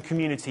Christian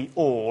community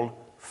all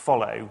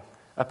follow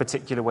a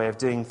particular way of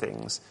doing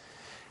things.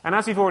 And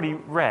as we've already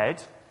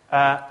read,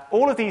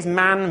 all of these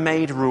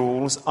man-made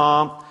rules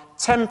are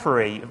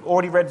temporary. I've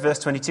already read verse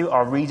 22.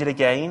 I'll read it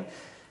again.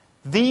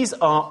 These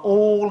are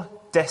all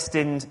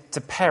destined to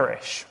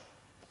perish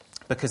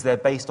because they're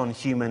based on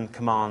human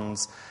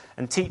commands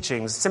and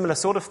teachings. A similar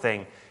sort of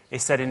thing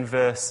is said in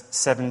verse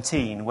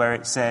 17, where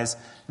it says,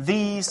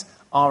 these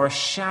are a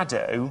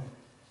shadow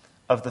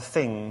of the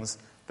things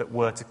that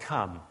were to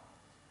come.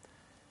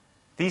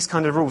 These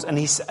kind of rules, and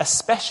he's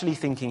especially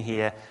thinking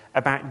here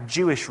about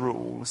Jewish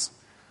rules,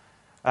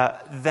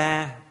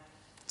 they're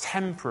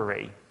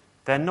temporary.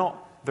 They're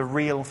not the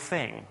real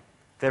thing.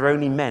 They're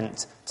only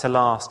meant to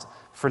last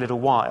for a little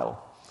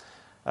while.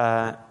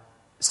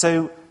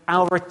 So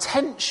our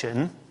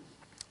attention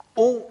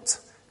ought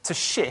to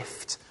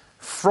shift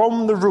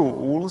from the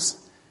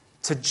rules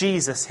to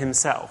Jesus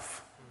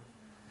himself.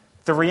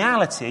 The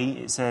reality,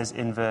 it says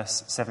in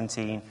verse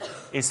 17,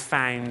 is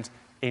found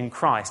in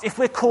Christ. If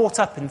we're caught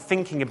up in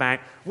thinking about,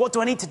 what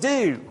do I need to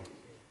do?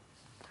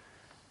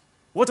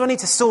 What do I need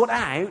to sort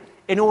out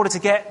in order to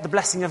get the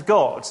blessing of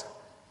God,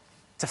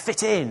 to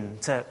fit in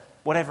to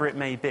whatever it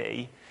may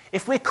be?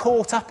 If we're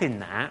caught up in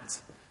that,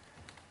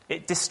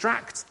 it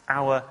distracts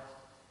our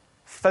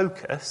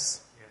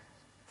focus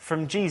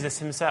from Jesus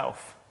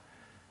himself.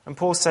 And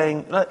Paul's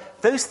saying, look,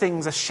 those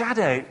things are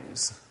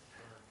shadows.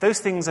 Those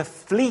things are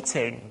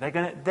fleeting.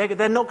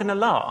 They're not going to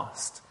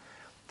last.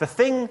 The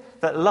thing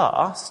that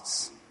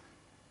lasts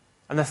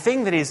and the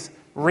thing that is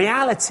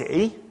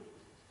reality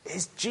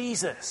is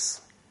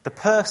Jesus. The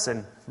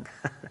person,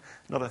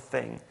 not a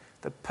thing.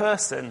 The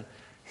person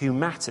who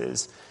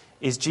matters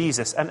is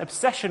Jesus. And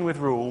obsession with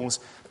rules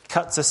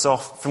cuts us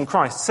off from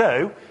Christ.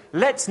 So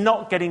let's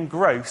not get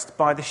engrossed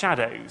by the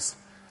shadows.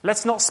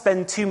 Let's not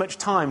spend too much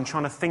time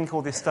trying to think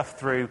all this stuff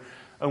through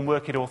and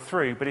work it all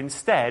through. But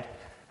instead,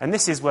 and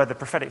this is where the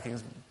prophetic thing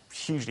is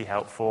hugely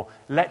helpful,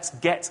 let's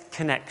get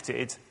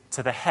connected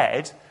to the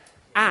head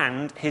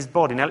and his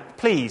body. Now,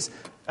 please,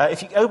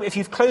 if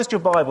you've closed your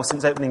Bible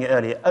since opening it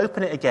earlier,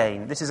 open it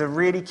again. This is a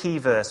really key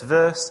verse,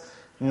 verse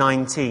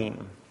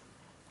 19.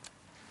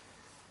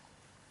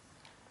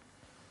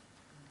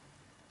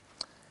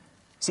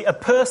 See, a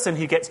person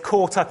who gets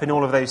caught up in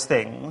all of those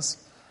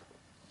things,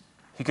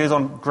 who goes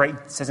on great,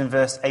 says in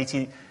verse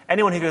 18,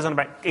 anyone who goes on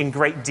in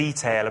great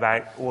detail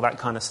about all that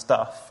kind of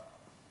stuff,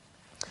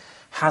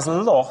 has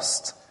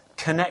lost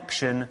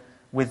connection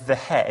with the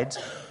head,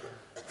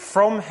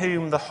 from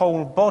whom the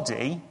whole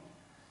body,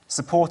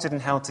 supported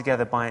and held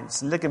together by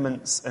its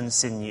ligaments and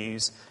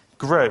sinews,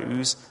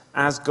 grows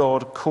as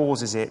God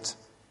causes it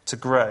to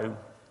grow.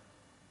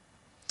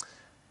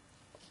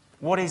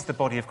 What is the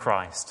body of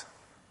Christ?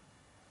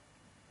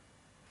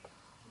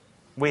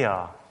 We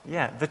are.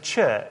 Yeah, the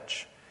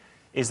church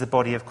is the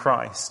body of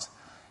Christ.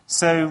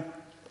 So,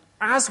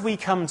 as we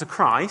come to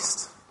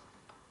Christ,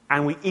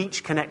 and we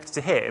each connect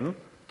to him,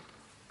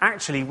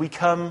 actually we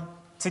come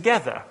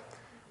together.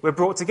 We're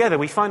brought together.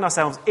 We find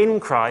ourselves in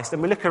Christ,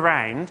 and we look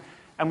around,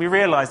 and we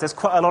realise there's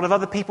quite a lot of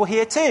other people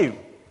here too.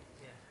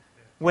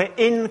 We're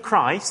in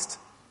Christ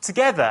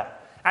together.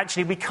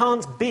 Actually, we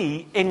can't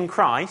be in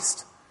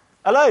Christ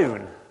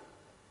alone.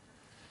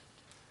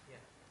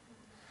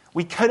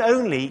 We can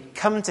only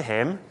come to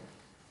him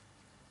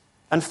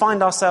and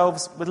find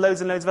ourselves with loads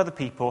and loads of other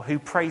people who,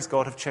 praise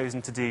God, have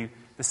chosen to do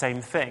the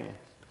same thing.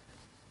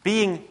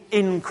 Being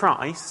in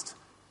Christ,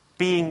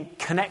 being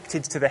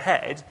connected to the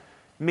head,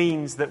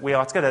 means that we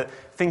are together.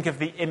 Think of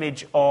the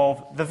image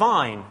of the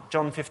vine.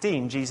 John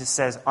 15, Jesus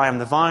says, I am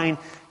the vine,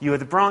 you are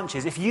the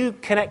branches. If you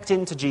connect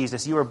into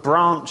Jesus, you're a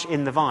branch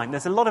in the vine.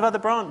 There's a lot of other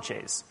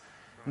branches.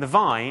 And the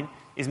vine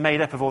is made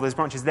up of all those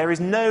branches. There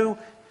is no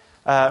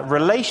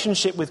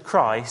relationship with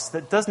Christ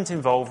that doesn't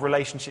involve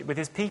relationship with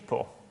his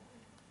people.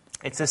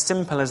 It's as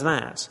simple as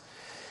that.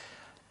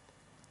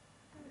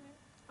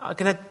 I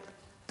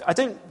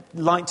don't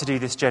like to do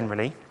this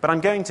generally, but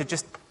I'm going to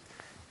just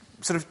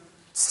sort of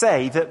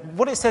say that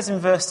what it says in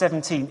verse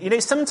 17,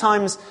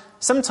 sometimes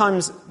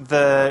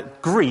the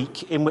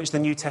Greek in which the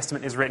New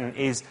Testament is written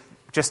is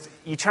just,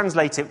 you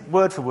translate it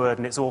word for word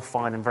and it's all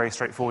fine and very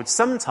straightforward.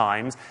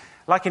 Sometimes,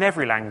 like in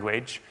every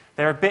language,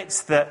 there are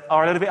bits that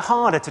are a little bit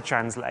harder to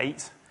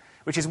translate,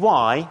 which is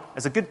why,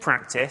 as a good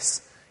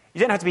practice, you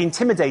don't have to be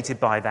intimidated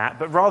by that,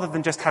 but rather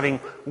than just having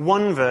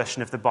one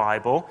version of the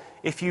Bible,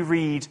 if you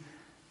read,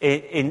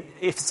 if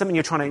it's something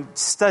you're trying to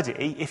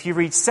study, if you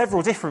read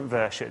several different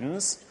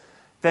versions,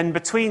 then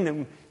between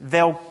them,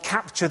 they'll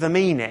capture the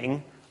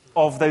meaning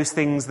of those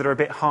things that are a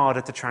bit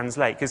harder to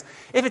translate. Because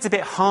if it's a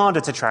bit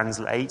harder to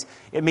translate,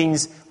 it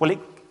means, well,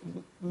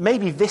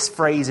 maybe this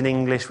phrase in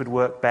English would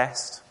work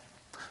best.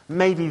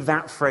 Maybe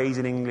that phrase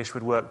in English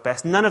would work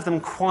best. None of them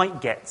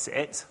quite gets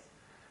it,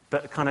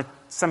 but kind of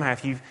somehow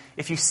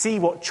if you see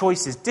what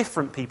choices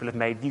different people have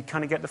made, you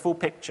kind of get the full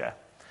picture.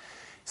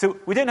 So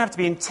we don't have to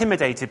be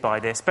intimidated by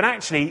this, but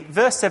actually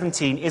verse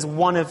 17 is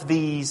one of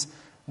these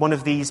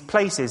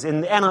places.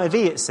 In the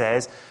NIV it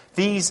says,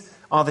 these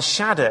are the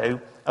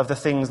shadow of the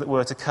things that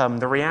were to come.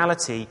 The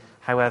reality,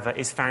 however,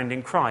 is found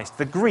in Christ.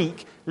 The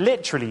Greek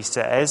literally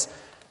says,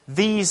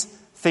 these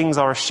things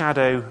are a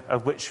shadow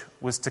of which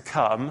was to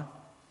come,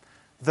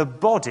 the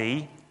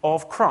body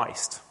of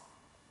Christ.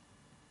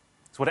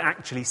 That's what it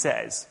actually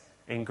says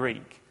in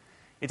Greek.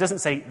 It doesn't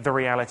say the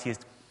reality is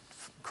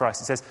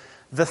Christ. It says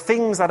the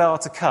things that are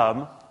to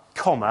come,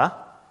 comma,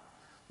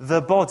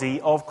 the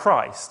body of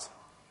Christ.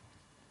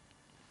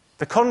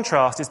 The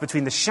contrast is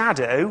between the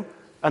shadow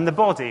and the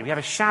body. We have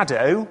a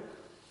shadow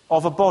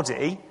of a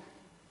body.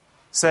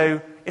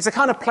 So it's a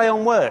kind of play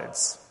on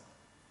words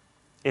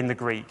in the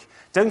Greek.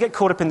 Don't get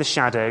caught up in the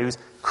shadows.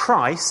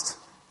 Christ,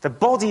 the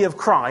body of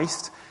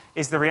Christ,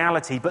 is the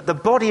reality, but the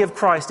body of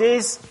Christ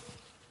is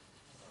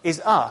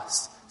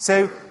us.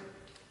 So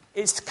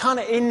it's kind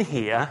of in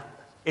here,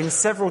 in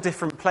several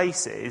different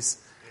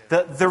places,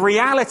 that the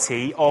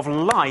reality of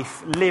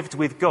life lived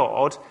with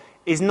God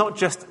is not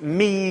just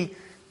me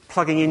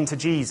plugging into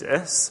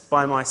Jesus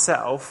by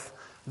myself.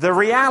 The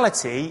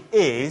reality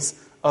is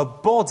a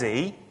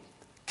body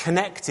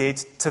connected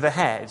to the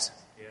head.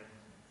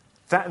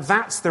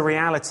 That's the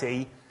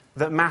reality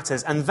that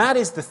matters, and that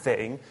is the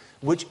thing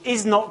which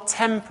is not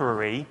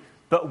temporary,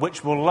 but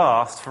which will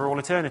last for all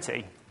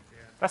eternity.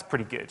 That's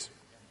pretty good.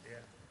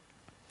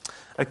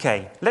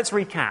 Okay, let's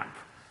recap.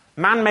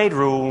 Man-made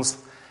rules,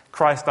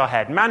 Christ our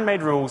head.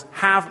 Man-made rules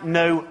have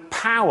no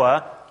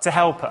power to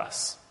help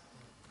us.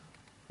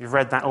 You've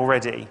read that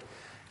already.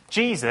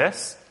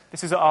 Jesus,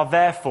 this is what our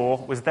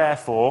therefore was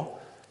therefore,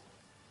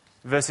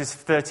 verses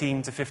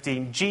 13 to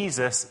 15.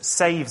 Jesus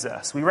saves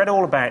us. We read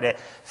all about it.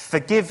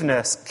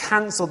 Forgiveness,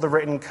 cancelled the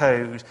written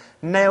code,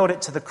 nailed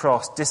it to the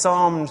cross,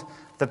 disarmed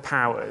the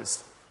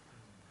powers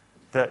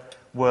that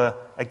were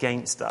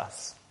against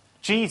us.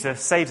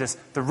 Jesus saves us.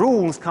 The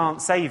rules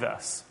can't save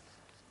us.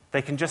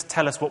 They can just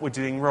tell us what we're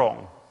doing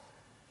wrong,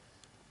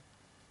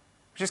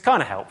 which is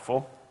kind of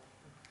helpful.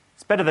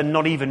 It's better than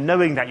not even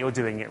knowing that you're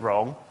doing it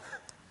wrong.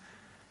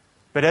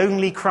 But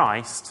only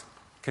Christ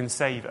can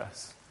save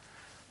us.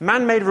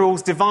 Man-made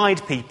rules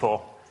divide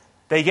people.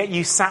 They get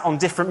you sat on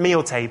different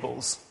meal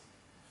tables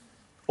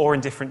or in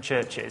different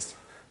churches.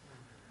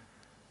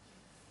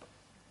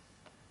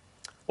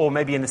 Or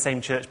maybe in the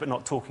same church but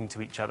not talking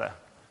to each other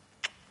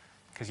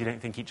because you don't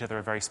think each other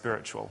are very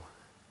spiritual.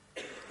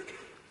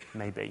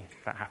 Maybe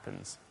that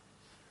happens.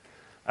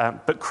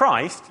 But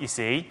Christ, you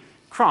see,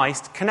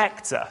 Christ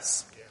connects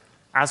us.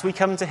 As we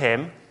come to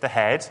him, the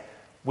head,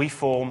 we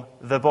form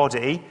the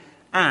body,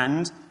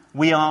 and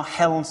we are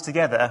held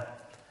together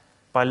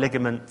by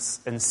ligaments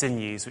and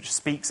sinews, which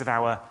speaks of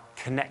our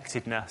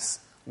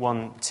connectedness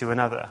one to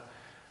another.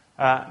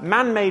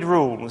 Man-made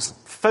rules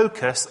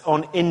focus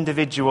on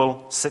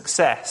individual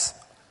success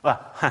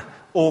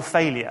or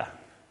failure.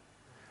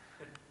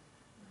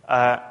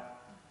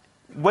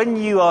 When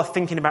you are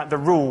thinking about the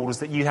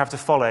rules that you have to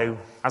follow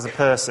as a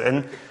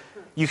person,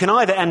 you can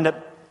either end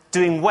up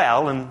doing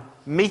well and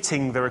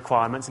meeting the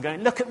requirements and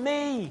going, look at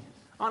me,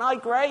 aren't I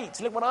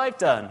great? Look what I've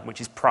done, which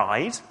is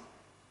pride.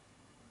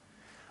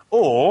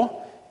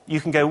 Or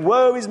you can go,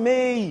 woe is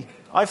me,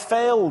 I've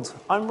failed,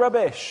 I'm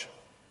rubbish,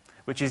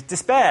 which is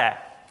despair.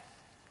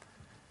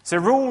 So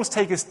rules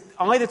take us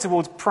either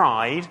towards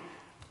pride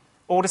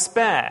or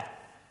despair,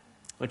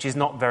 which is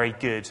not very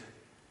good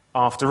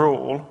after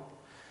all.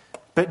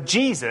 But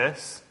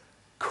Jesus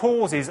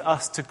causes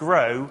us to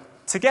grow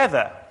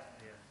together.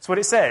 That's what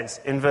it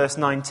says in verse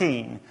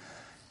 19.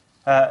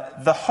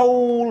 The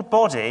whole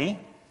body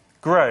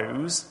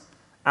grows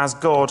as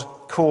God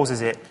causes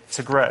it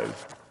to grow.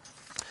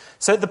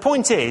 So the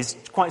point is,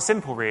 quite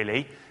simple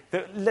really,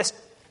 that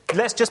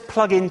let's just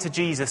plug into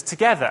Jesus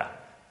together.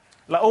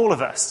 Like all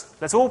of us.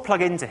 Let's all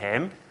plug into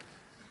him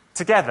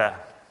together.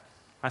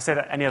 I say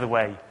that any other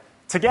way.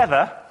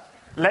 Together,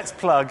 let's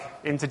plug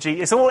into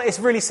Jesus. It's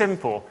really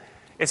simple.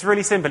 It's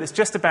really simple. It's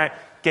just about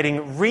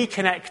getting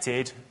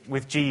reconnected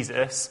with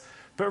Jesus,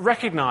 but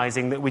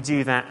recognizing that we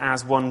do that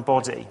as one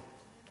body.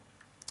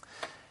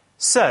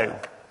 So,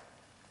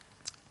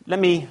 let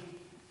me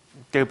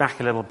go back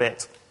a little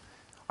bit.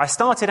 I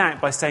started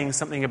out by saying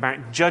something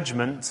about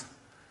judgment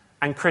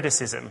and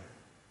criticism.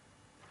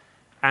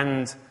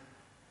 And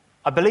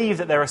I believe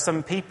that there are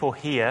some people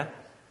here,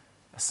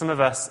 some of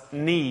us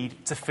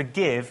need to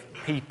forgive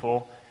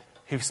people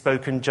who've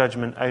spoken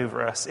judgment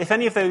over us. If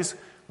any of those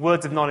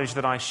words of knowledge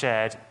that I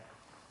shared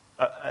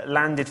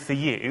landed for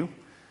you,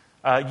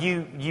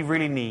 you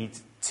really need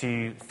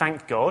to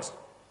thank God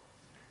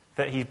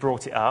that he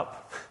brought it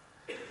up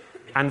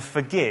and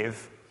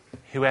forgive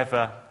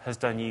whoever has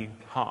done you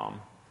harm.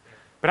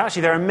 But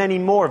actually there are many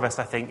more of us,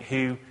 I think,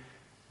 who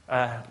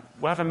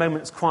will have a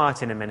moment's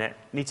quiet in a minute,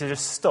 need to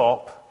just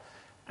stop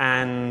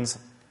and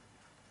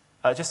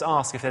just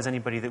ask if there's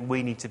anybody that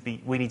we need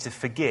to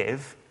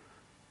forgive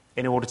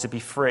in order to be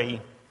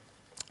free.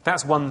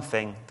 That's one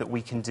thing that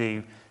we can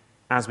do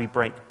as we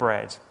break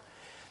bread.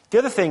 The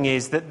other thing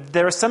is that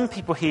there are some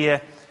people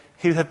here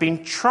who have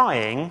been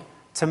trying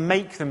to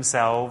make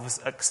themselves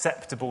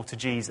acceptable to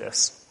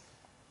Jesus.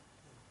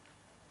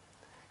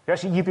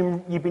 Actually,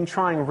 you've been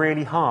trying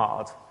really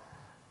hard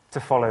to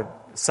follow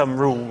some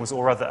rules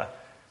or other,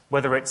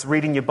 whether it's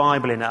reading your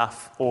Bible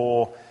enough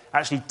or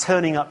actually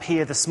turning up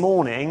here this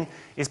morning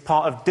is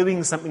part of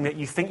doing something that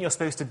you think you're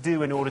supposed to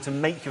do in order to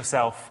make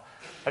yourself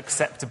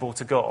acceptable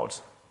to God.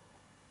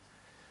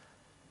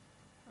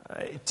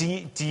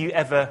 Do you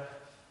ever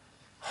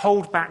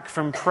hold back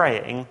from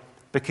praying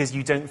because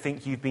you don't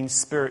think you've been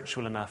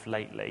spiritual enough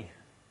lately?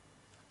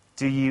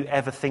 Do you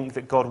ever think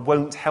that God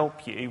won't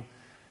help you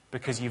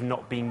because you've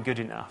not been good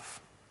enough?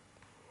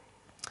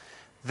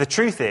 The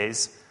truth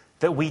is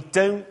that we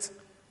don't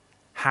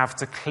have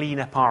to clean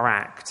up our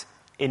act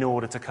in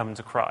order to come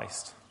to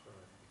Christ.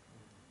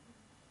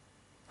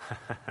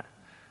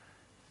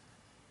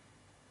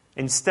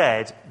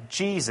 Instead,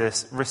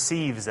 Jesus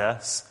receives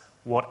us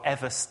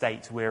whatever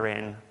state we're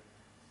in,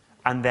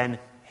 and then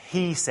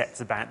he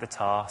sets about the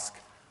task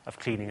of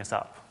cleaning us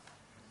up.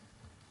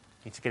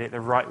 We need to get it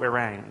the right way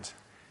around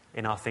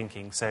in our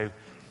thinking. So,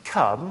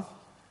 come,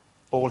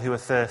 all who are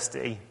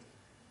thirsty,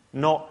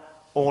 not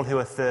all who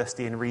are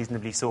thirsty and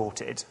reasonably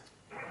sorted.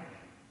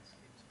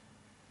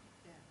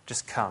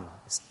 Just come.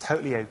 It's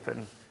totally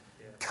open.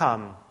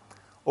 Come,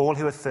 all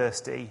who are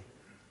thirsty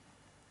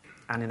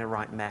and in a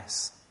right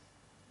mess.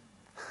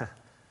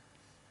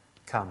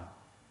 Come.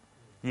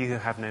 You who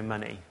have no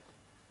money,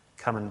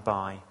 come and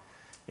buy.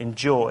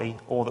 Enjoy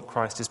all that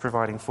Christ is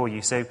providing for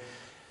you. So,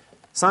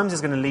 Simon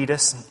is going to lead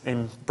us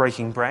in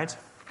breaking bread.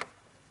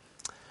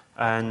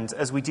 And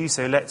as we do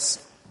so,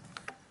 let's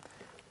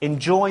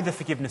enjoy the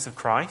forgiveness of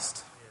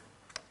Christ.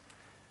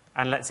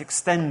 And let's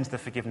extend the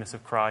forgiveness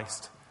of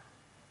Christ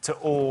to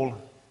all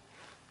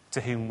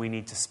to whom we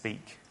need to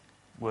speak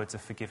words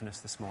of forgiveness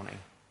this morning.